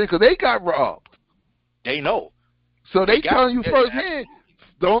 You know what I'm saying? Because they got robbed. They know. So they telling you firsthand.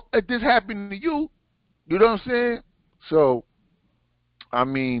 Don't let this happen to you. You know what I'm saying? So, I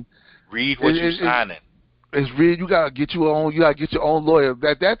mean, read what you're signing. It's real. You gotta get your own. You gotta get your own lawyer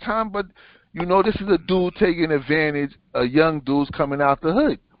at that time. But you know, this is a dude taking advantage of young dudes coming out the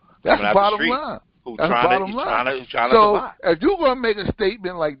hood. That's the bottom line. That's bottom line. So if you're gonna make a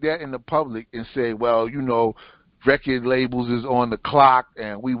statement like that in the public and say, well, you know, record labels is on the clock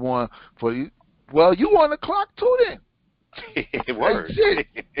and we want for you. Well, you on the clock too then. Word.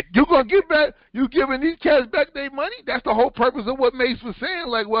 You gonna give back? You giving these cats back their money? That's the whole purpose of what Mace was saying.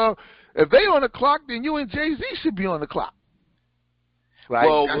 Like, well, if they on the clock, then you and Jay-Z should be on the clock. Like,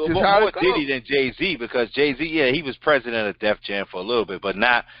 well, more Diddy than Jay-Z, because Jay-Z, yeah, he was president of Def Jam for a little bit, but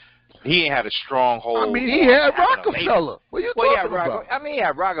he ain't had a strong hold. I mean, he had Rockefeller. What are you talking about? I mean, he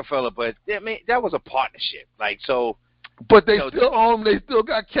had Rockefeller, but I mean, that was a partnership. Like, so. But they still own. They still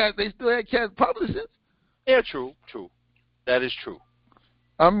got cats. They still had cats publishing. Yeah, true. That is true.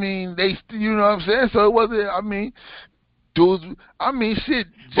 I mean, you know what I'm saying? So it wasn't, I mean, dudes, shit,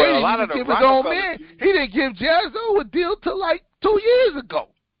 Jay didn't give his own man. He didn't give Jazzo a deal till like 2 years ago.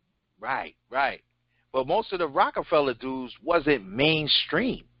 Right. But most of the Rockefeller dudes wasn't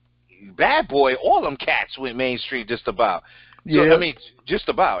mainstream. Bad Boy, all them cats went mainstream just about. So, yeah. I mean, just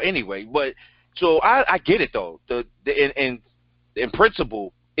about anyway. But so I get it though. In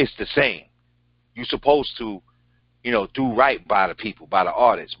principle, it's the same. You're supposed to, you know, do right by the people, by the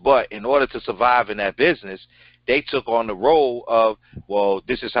artists. But in order to survive in that business, they took on the role of, well,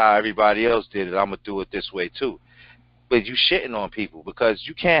 this is how everybody else did it. I'm going to do it this way too. But you shitting on people, because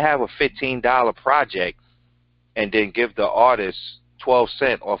you can't have a $15 project and then give the artist 12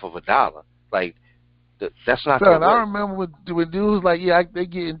 cents off of $1. Like, that's not going to work. I remember when dudes was like, yeah, they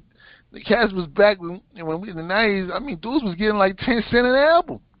getting, the cats was back when we in the 90s. I mean, dudes was getting like 10 cents an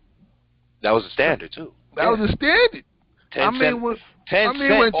album. That was the standard too. That was the standard. 10 cents off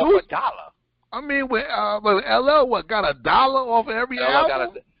 $1. I mean, when LL got $1 off of every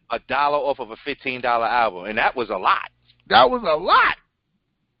album? Got $1 off of a $15 album, and that was a lot. That was a lot.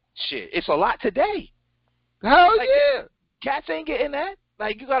 Shit, it's a lot today. Hell yeah. Cats ain't getting that.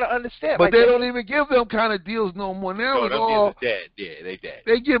 Like, you got to understand. But they don't even give them kind of deals no more now. No, deals are dead. Yeah, they dead.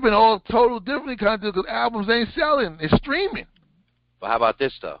 They giving all total different kind of deals because albums ain't selling. It's streaming. But how about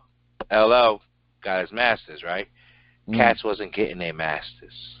this, though? LL got his masters, right? Cats wasn't getting their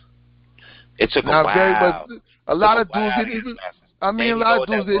masters. It took a while. But a lot of dudes didn't even. I mean, a lot of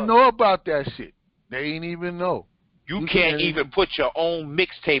dudes didn't know about that shit. They ain't even know. You can't even put your own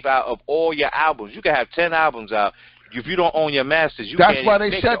mixtape out of all your albums. You can have 10 albums out. If you don't own your masters, you can't. That's why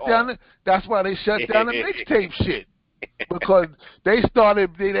they shut down the mixtape shit. because they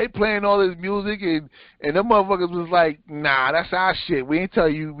started they playing all this music and them motherfuckers was like, nah, that's our shit. We ain't tell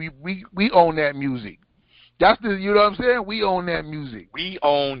you we own that music. That's the you know what I'm saying? We own that music. We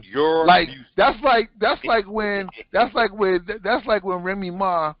own your like music. that's like when Remy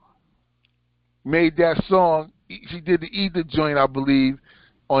Ma made that song. She did the Ether joint, I believe,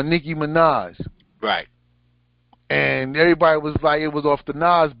 on Nicki Minaj. Right. And everybody was like, it was off the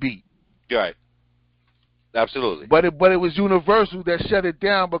Nas beat. Right. Absolutely. But it was Universal that shut it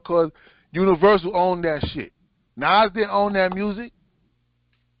down because Universal owned that shit. Nas didn't own that music.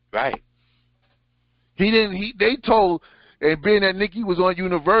 Right. He didn't. They told, and being that Nicki was on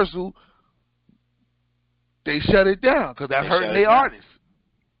Universal, they shut it down because that's hurting their artists.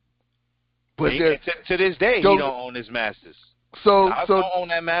 But to this day, he don't own his masters. Nas don't own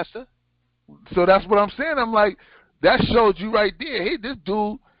that master. So that's what I'm saying. I'm like, that showed you right there. Hey, this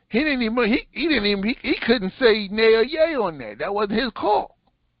dude, he couldn't say nay or yay on that. That wasn't his call.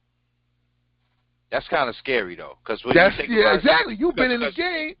 That's kind of scary though, because exactly. You've been in the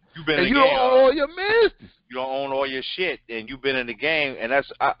game, and you don't own all your masters. You don't own all your shit, and you've been in the game. And that's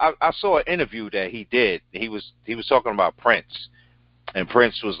I saw an interview that he did. He was talking about Prince, and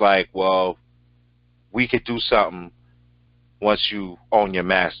Prince was like, well, we could do something once you own your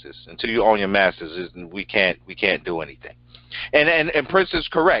masters. Until you own your masters, we can't do anything. And Prince is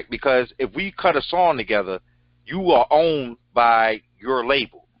correct, because if we cut a song together, you are owned by your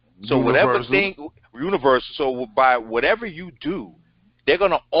label. So Universal. So by whatever you do, they're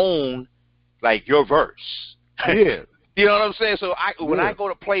gonna own like your verse. Yeah. You know what I'm saying? So when I go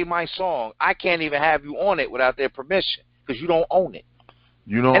to play my song, I can't even have you on it without their permission because you don't own it.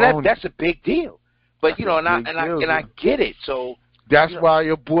 You don't own it. That's a big deal. But you know, and I get it. So that's why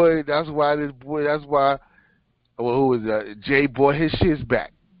your boy. That's why this boy. That's why. Well, who was that? Jay bought his shits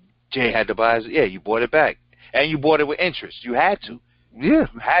back. Jay had to buy his. Yeah, you bought it back, and you bought it with interest. You had to. Yeah,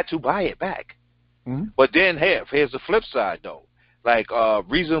 you had to buy it back. Mm-hmm. But then here's the flip side though. Like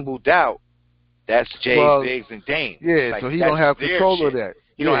Reasonable Doubt, that's Jay, Biggs, and Dame. Yeah, like, so he don't have control of that.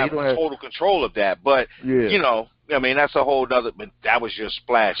 He don't have total control of that. But you know, I mean, that's a whole other. But that was your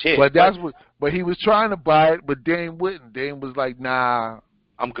splash hit. But he was trying to buy it, but Dame wouldn't. Dame was like, nah,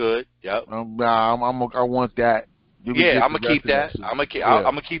 I'm good. Yep. I want that. I'm gonna keep that. I'm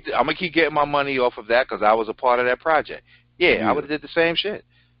gonna keep getting my money off of that because I was a part of that project. Yeah. I would have did the same shit.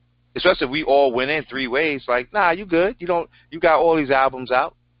 Especially if we all went in 3 ways. Like, nah, you good. You got all these albums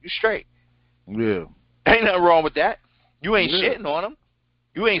out. You straight. Yeah. Ain't nothing wrong with that. You ain't shitting on them.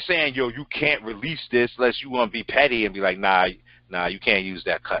 You ain't saying, yo, you can't release this unless you want to be petty and be like, nah, you can't use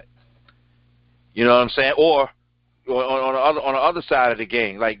that cut. You know what I'm saying? Or on the other side of the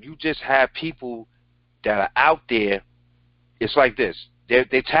game, like you just have people that are out there. It's like this. They're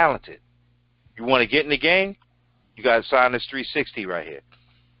talented. You want to get in the game? You got to sign this 360 right here.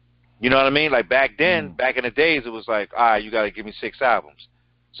 You know what I mean? Like back then, back in the days, it was like, all right, you got to give me 6 albums.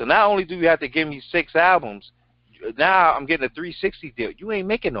 So not only do you have to give me 6 albums, now I'm getting a 360 deal. You ain't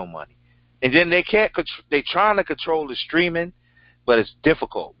making no money. And then they trying to control the streaming, but it's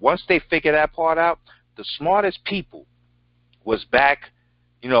difficult. Once they figure that part out, the smartest people was back,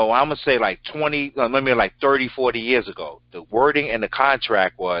 you know, I'm going to say like 30, 40 years ago. The wording in the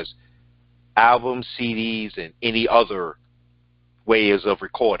contract was albums, CDs, and any other ways of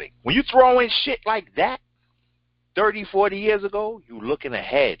recording. When you throw in shit like that 30, 40 years ago, you looking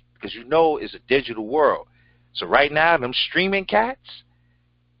ahead because you know it's a digital world. So right now, them streaming cats,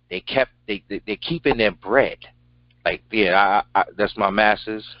 they're keeping their bread. Like, yeah, that's my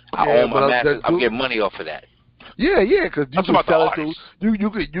masters. I own my masters. I'm getting money off of that. Yeah, because you can sell it to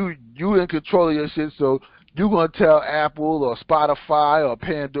you in control of your shit. So you're gonna tell Apple or Spotify or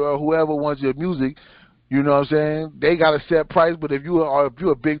Pandora, whoever wants your music. You know what I'm saying? They got a set price, but if you're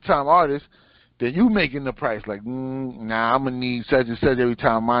a big time artist, then you making the price. Like, nah, I'm gonna need such and such every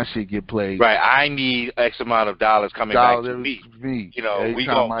time my shit get played. Right, I need X amount of dollars coming back to me. You know, we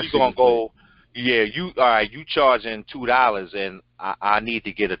gonna go. Yeah, you charging $2, and I need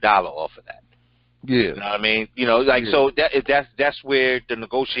to get $1 off of that. Yeah, you know what I mean. You know, like so that's where the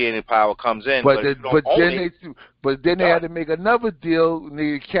negotiating power comes in. But then they had to make another deal.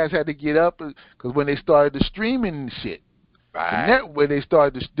 The cats had to get up because when they started the streaming shit, right? Where they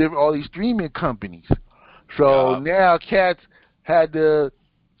started all these streaming companies. So now cats had to.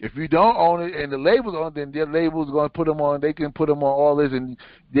 If you don't own it and the labels own it, then their label's going to put them on. They can put them on all this, and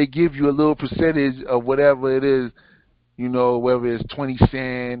they give you a little percentage of whatever it is. You know, whether it's 20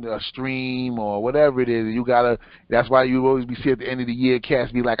 cents a stream or whatever it is, you gotta. That's why you always be see at the end of the year,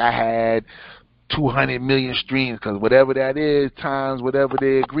 cats be like, I had 200 million streams, because whatever that is times whatever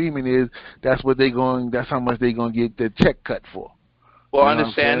their agreement is, that's how much they're going to get the check cut for. Well,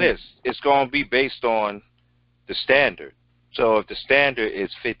 understand this. It's going to be based on the standard. So if the standard is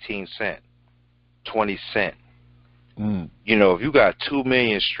 15 cents, 20 cents, you know, if you got 2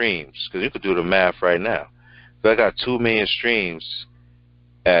 million streams, because you could do the math right now. If I got 2 million streams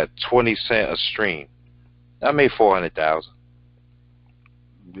at 20 cents a stream, I made 400,000.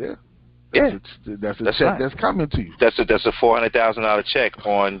 Yeah. That's a check that's coming to you. That's a $400,000 check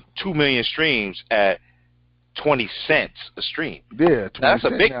on 2 million streams at 20 cents a stream. Yeah, that's a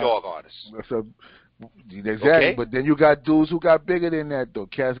big dog artist. Exactly. Okay. But then you got dudes who got bigger than that though.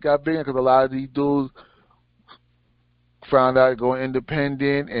 Cats got bigger because a lot of these dudes found out going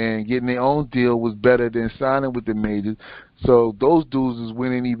independent and getting their own deal was better than signing with the majors. So those dudes is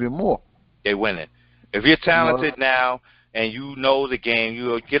winning even more. They winning. If you're talented now and you know the game,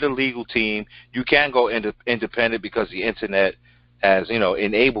 you get a legal team, you can go independent because the internet has, you know,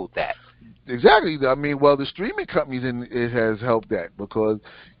 enabled that. Exactly. I mean, well, the streaming companies, it has helped that because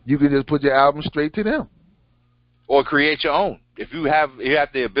you can just put your album straight to them. Or create your own. If you have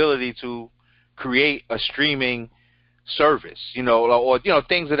the ability to create a streaming service, you know, or you know,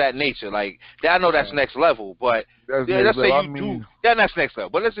 things of that nature. Like I know that's next level, but let's say you do that's next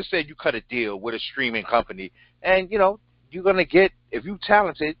level. But let's just say you cut a deal with a streaming company, and you know you're gonna get, if you're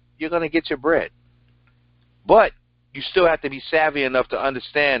talented, you're gonna get your bread. But you still have to be savvy enough to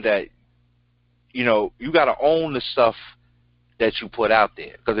understand that, you know, you got to own the stuff that you put out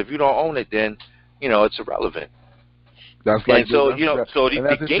there. Because if you don't own it, then you know it's irrelevant. That's like, and so you know, so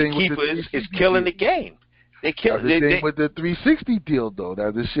the gatekeepers is killing the game. They kill the thing with the 360 deal, though.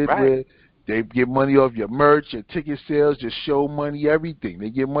 That's the shit where they get money off your merch, your ticket sales, your show money, everything.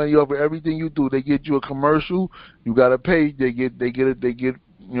 They get money off of everything you do. They get you a commercial, you gotta pay. They get you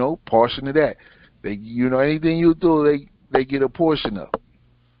know, portion of that. They, you know, anything you do, they get a portion of.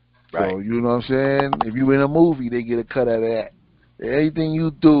 Right. So you know what I'm saying? If you in a movie, they get a cut out of that. Anything you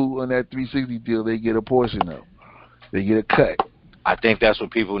do on that 360 deal, they get a portion of. They get a cut. I think that's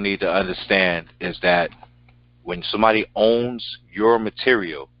what people need to understand is that when somebody owns your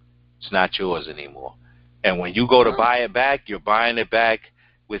material, it's not yours anymore. And when you go to buy it back, you're buying it back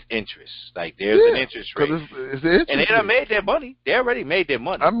with interest. Like there's an interest rate. It's the interest and they done made their money. They already made their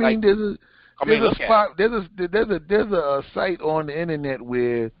money. I mean, like, there's a site on the internet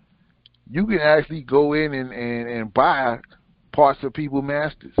where you can actually go in and buy parts of People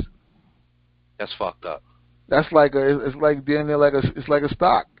Masters. That's fucked up. That's like it's like a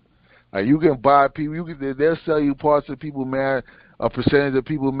stock. Like you can buy people. They'll sell you parts of People a percentage of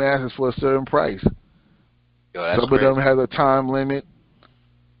People Masters for a certain price. Yo, that's Some crazy. of them have a time limit.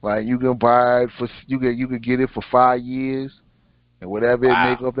 Like you can buy it for you could get it for 5 years, and whatever it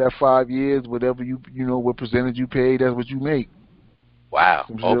make up that 5 years, whatever you know what percentage you pay, that's what you make. Wow.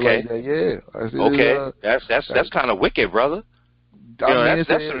 Okay. Like that. Yeah. Okay. That's kind of wicked, brother. You know, that's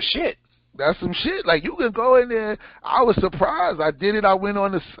some shit. That's some shit. Like you can go in there. I was surprised. I did it. I went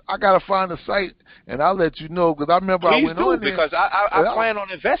on I gotta find the site, and I'll let you know because I remember I went on there because I plan on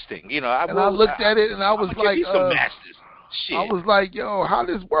investing. You know, I looked at it and I was like, some masters. Shit. I was like, yo, how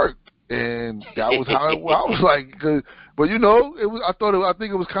this work? And that was how I was like, but you know, it was. I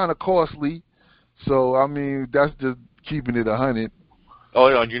think it was kind of costly. So I mean, that's just keeping it 100.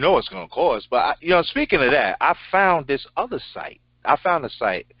 Oh, you know it's gonna cost. But you know, speaking of that, I found this other site. I found a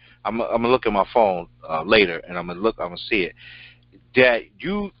site. I'm gonna look at my phone later, and I'm gonna see it.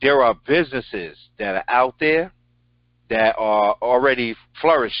 There are businesses that are out there that are already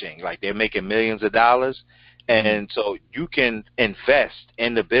flourishing, like they're making millions of dollars, and so you can invest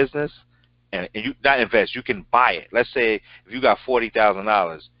in the business, and you not invest, you can buy it. Let's say if you got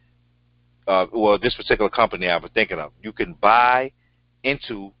 $40,000, well, this particular company I was thinking of, you can buy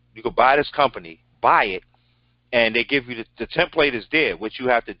this company, buy it. And they give you the template is there. What you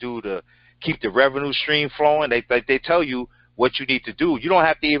have to do to keep the revenue stream flowing. They tell you what you need to do. You don't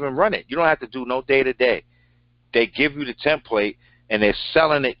have to even run it. You don't have to do no day to day. They give you the template and they're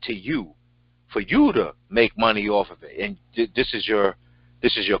selling it to you for you to make money off of it. And this is your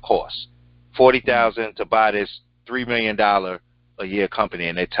cost. $40,000 to buy this $3 million a year company,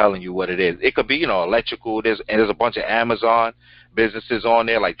 and they're telling you what it is. It could be, you know, electrical. There's a bunch of Amazon businesses on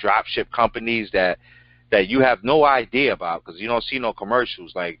there, like drop ship companies that you have no idea about because you don't see no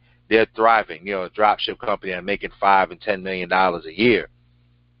commercials. Like they're thriving, you know, a drop ship company and making $5 and $10 million a year,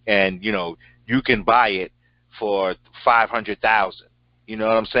 and you know you can buy it for $500,000. You know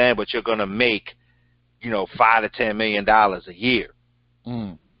what I'm saying? But you're gonna make, you know, $5 to $10 million a year.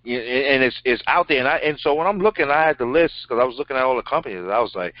 And and it's out there. And so when I'm looking, I had the list because I was looking at all the companies. I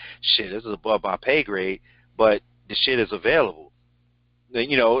was like, shit, this is above my pay grade, but the shit is available.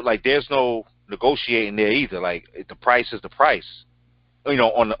 You know, like there's no negotiating there either. Like the price is the price. You know,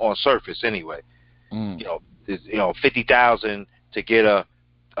 on surface anyway. You know, $50,000 to get a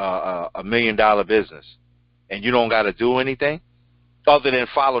 $1 million business, and you don't got to do anything other than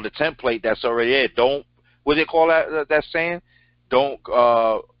follow the template that's already there. Don't, what do they call that saying? Don't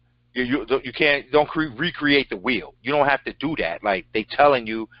you can't recreate the wheel. You don't have to do that. Like they telling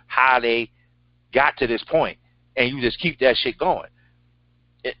you how they got to this point, and you just keep that shit going.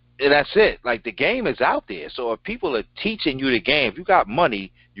 And that's it. Like the game is out there. So if people are teaching you the game, if you got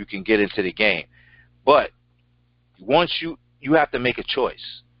money, you can get into the game. But once you have to make a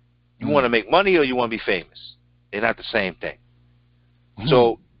choice. You want to make money or you want to be famous. They're not the same thing.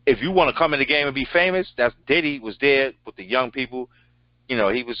 So if you want to come in the game and be famous, that's Diddy was there with the young people. You know,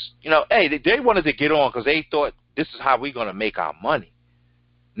 he was, you know, hey, they wanted to get on because they thought this is how we're going to make our money.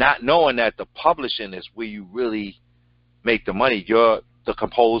 Not knowing that the publishing is where you really make the money. You're the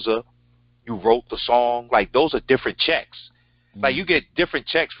composer. You wrote the song. Like, those are different checks. Like, you get different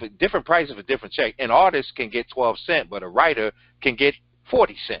checks for different prices for different checks. An artist can get 12 cents, but a writer can get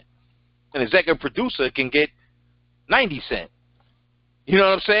 40 cents. An executive producer can get 90 cents. You know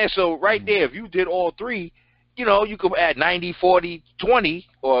what I'm saying? So right there, if you did all three, you know, you could add 90, 40, 20,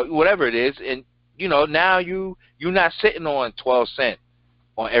 or whatever it is, and, you know, now you're not sitting on 12 cents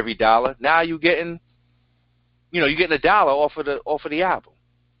on every dollar. Now you're getting, you know, you're getting $1 off of the album,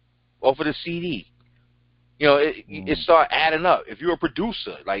 off of the CD. You know, it start adding up. If you're a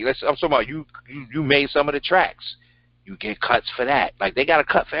producer, like I'm talking about you made some of the tracks, you get cuts for that. Like they got a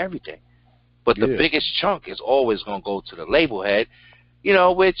cut for everything. But the biggest chunk is always going to go to the label head, you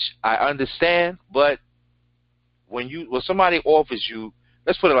know, which I understand. But when somebody offers you,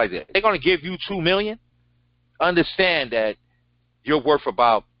 let's put it like that, they're going to give you $2 million. Understand that you're worth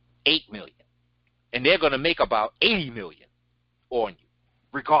about $8 million, and they're going to make about $80 million on you,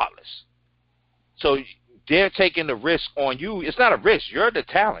 regardless. So they're taking the risk on you. It's not a risk. You're the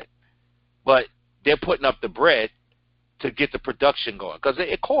talent, but they're putting up the bread to get the production going because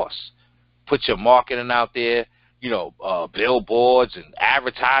it costs. Put your marketing out there, you know, billboards and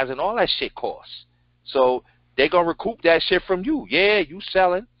advertising, all that shit costs. So they're going to recoup that shit from you. Yeah, you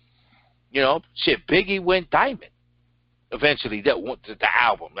selling. You know, shit, Biggie went diamond eventually. The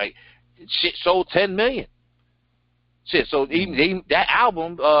album. Like, shit sold 10 million. Shit, so even that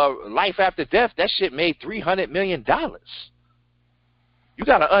album, Life After Death, that shit made $300 million. You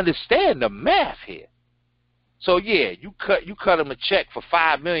got to understand the math here. So yeah, you cut him a check for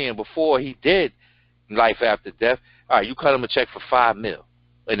 $5 million before he did Life After Death. All right, you cut him a check for $5 million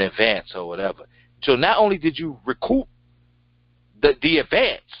in advance or whatever. So not only did you recoup the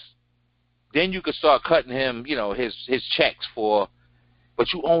advance, then you could start cutting him, you know, his checks for,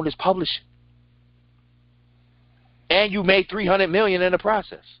 but you own his publishing, and you made $300 million in the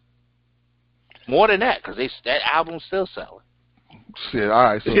process. More than that, because that album's still selling. Shit. All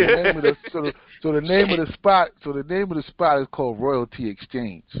right. So the name of the name of the spot is called Royalty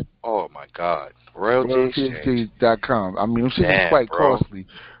Exchange. Oh my God, RoyaltyExchange.com. I mean, shit is quite costly.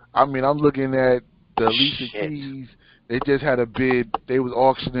 I mean, I'm looking at the Alicia Keys. They just had a bid. They was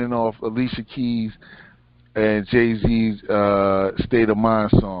auctioning off Alicia Keys and Jay-Z's State of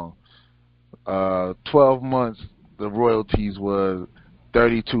Mind song. 12 months, the royalties was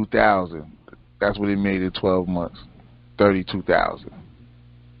 $32,000. That's what they made in 12 months. $32,000.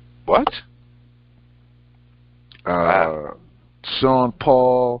 What? Sean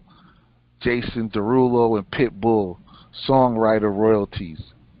Paul, Jason Derulo, and Pitbull, songwriter royalties,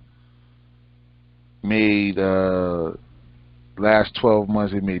 made last 12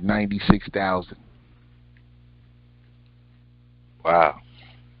 months. They made $96,000. Wow.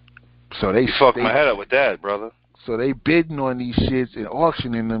 So they fucked my head up with that, brother. So they bidding on these shits and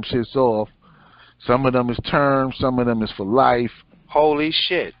auctioning them shits off. Some of them is term, some of them is for life. Holy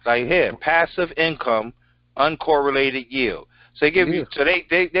shit! Like here, passive income, uncorrelated yield. So they give you. So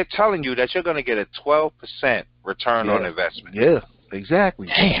they're telling you that you're going to get a 12% return on investment. Yeah, exactly.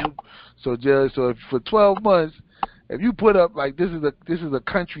 Damn. So if for 12 months, if you put up like this is a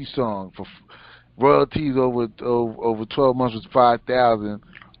country song for royalties over 12 months was $5,000,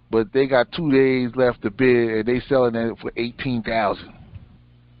 but they got 2 days left to bid and they selling it for $18,000.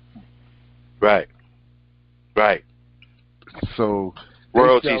 Right. So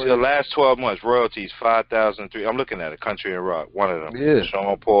royalties the last 12 months, royalties 5,003. I'm looking at it. Country and Rock, one of them. Yeah.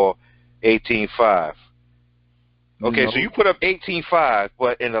 Sean Paul, 18.5. Okay, so you put up 18.5,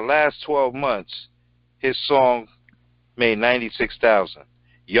 but in the last 12 months, his song made 96,000.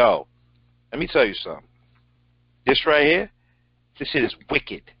 Yo, let me tell you something. This right here, this shit is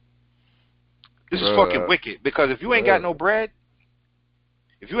wicked. This is fucking wicked. Because if you ain't got no bread,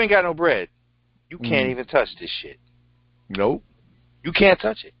 you can't even touch this shit. Nope. You can't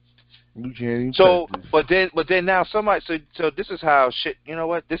touch it. You can't even so, touch this. But then now somebody, so this is how shit, you know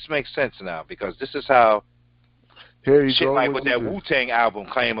what? This makes sense now because this is how shit like with that Wu-Tang album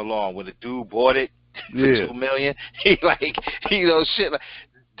came along when the dude bought it for $2 million. He like, you know, shit like,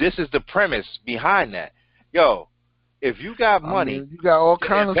 this is the premise behind that. Yo, if you got money, you got all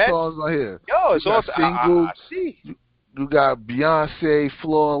kinds of songs on here. Yo, it's all singles. I see. You got Beyonce,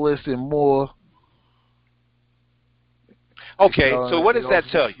 Flawless, and more. Okay, so what does that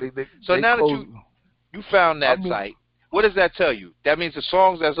tell you? So now that you found that site, what does that tell you? That means the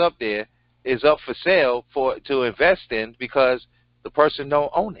songs that's up there is up for sale to invest in because the person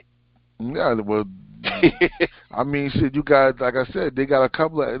don't own it. Yeah, well, I mean, shit. You got, like I said, they got a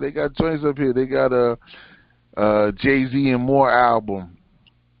couple of, they got joints up here. They got a Jay-Z and More album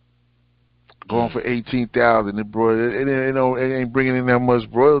going for $18,000. It ain't bringing in that much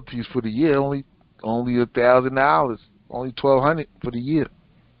royalties for the year. Only $1,000. Only $1,200 for the year.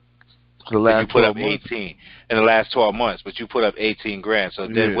 For the last you put up 18 in the last 12 months, but you put up 18 grand. So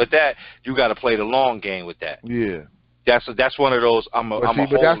then with that, you got to play the long game with that. Yeah. That's one of those. But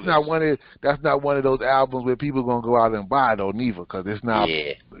that's not one of those albums where people gonna go out and buy though, neither, because it's not.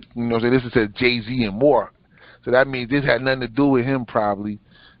 Yeah. You know, so this is a Jay-Z and More. So that means this had nothing to do with him probably.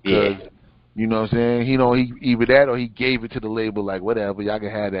 Yeah. You know what I'm saying? He either that or he gave it to the label like whatever, y'all can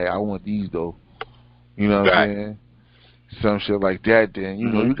have that. I want these though. You know what I'm saying? Some shit like that. Then you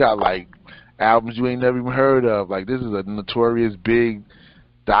know you got like albums you ain't never even heard of. Like this is a Notorious Big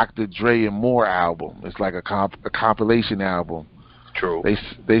Dr. Dre and More album. It's like a compilation album. True.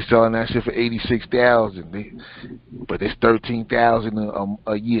 They selling that shit for $86,000. But it's $13,000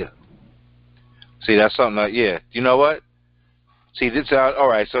 a year. See, that's something like You know what? See, this all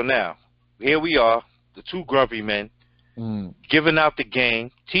right. So now here we are, the two grumpy men, giving out the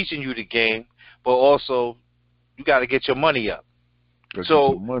game, teaching you the game, but also you got to get your money up. You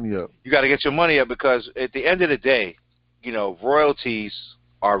got to get your money up because at the end of the day, you know, royalties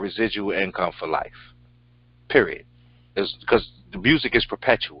are residual income for life. Period. Because the music is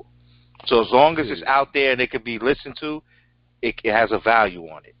perpetual. So as long as it's out there and it can be listened to, it has a value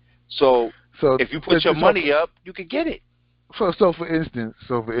on it. So if you put your money up, you can get it. So for instance,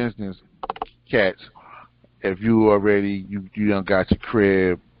 cats, if you already you done got your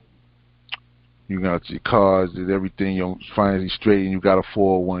crib, you got your cars and everything, you're finally straight, and you got a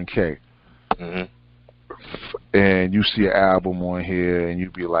 401k. And you see an album on here, and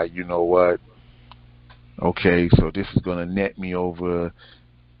you be like, you know what? Okay, so this is gonna net me over,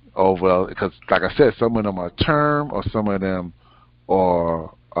 because like I said, some of them are term, or some of them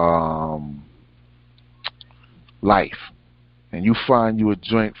are life. And you find you a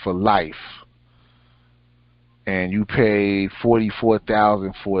joint for life, and you paid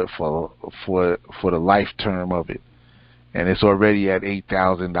 $44,000 for it for the life term of it, and it's already at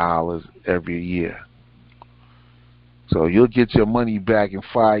 $8,000 every year. So you'll get your money back in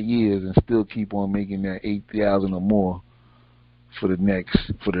 5 years and still keep on making that $8,000 or more for the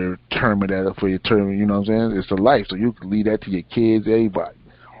term of that, for your term. You know what I'm saying? It's a life, so you can leave that to your kids, everybody.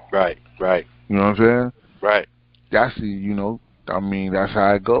 Right. You know what I'm saying? Right. That's that's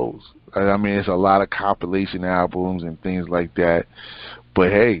how it goes. I mean, it's a lot of compilation albums and things like that.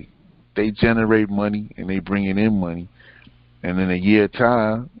 But hey, they generate money and they bringing in money, and in a year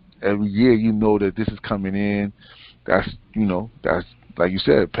time, every year you know that this is coming in. That's like you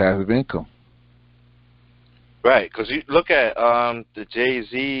said, passive income. Right, because you look at the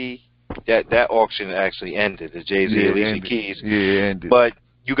Jay-Z, that auction actually ended. The Jay-Z Alicia Keys. Yeah, it ended. But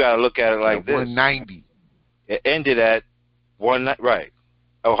you got to look at it like this. 190. It ended at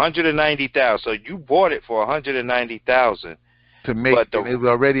 190,000. So you bought it for 190,000 to make. But it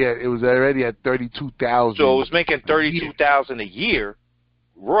was already at 32,000. So it was making 32,000 a year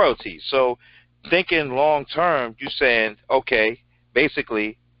royalties. So thinking long term, you're saying, okay,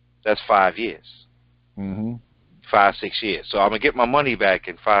 basically that's 5 years. 5, 6 years. So I'm gonna get my money back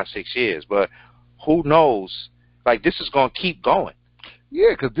in 5, 6 years. But who knows? Like this is gonna keep going.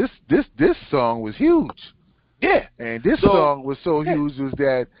 Yeah, because this song was huge. Yeah, and this song was so huge was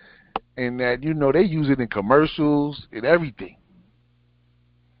that, and that they use it in commercials and everything.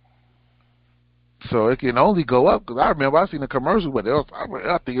 So it can only go up, because I remember I seen a commercial, but I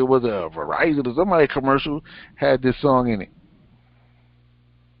think it was a Verizon or somebody commercial had this song in it.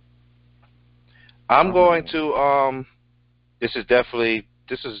 I'm going to this is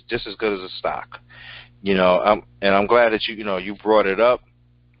just as good as a stock, and I'm glad that you brought it up.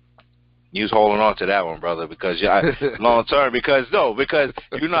 You was holding on to that one, brother, because long term. Because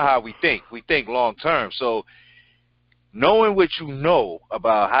you know how we think. We think long term. So knowing what you know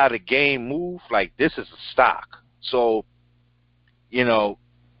about how the game moves, like this is a stock. So you know,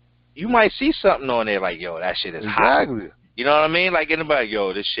 you might see something on there like, yo, that shit is hot. You know what I mean? Like anybody,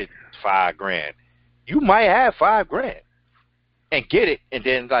 yo, this shit $5,000. You might have $5,000 and get it, and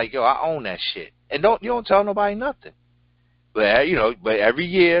then like, yo, I own that shit, and you don't tell nobody nothing. But but every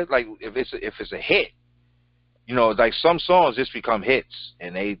year, like if it's a hit, like some songs just become hits,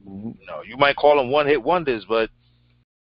 and they, you might call them one hit wonders, but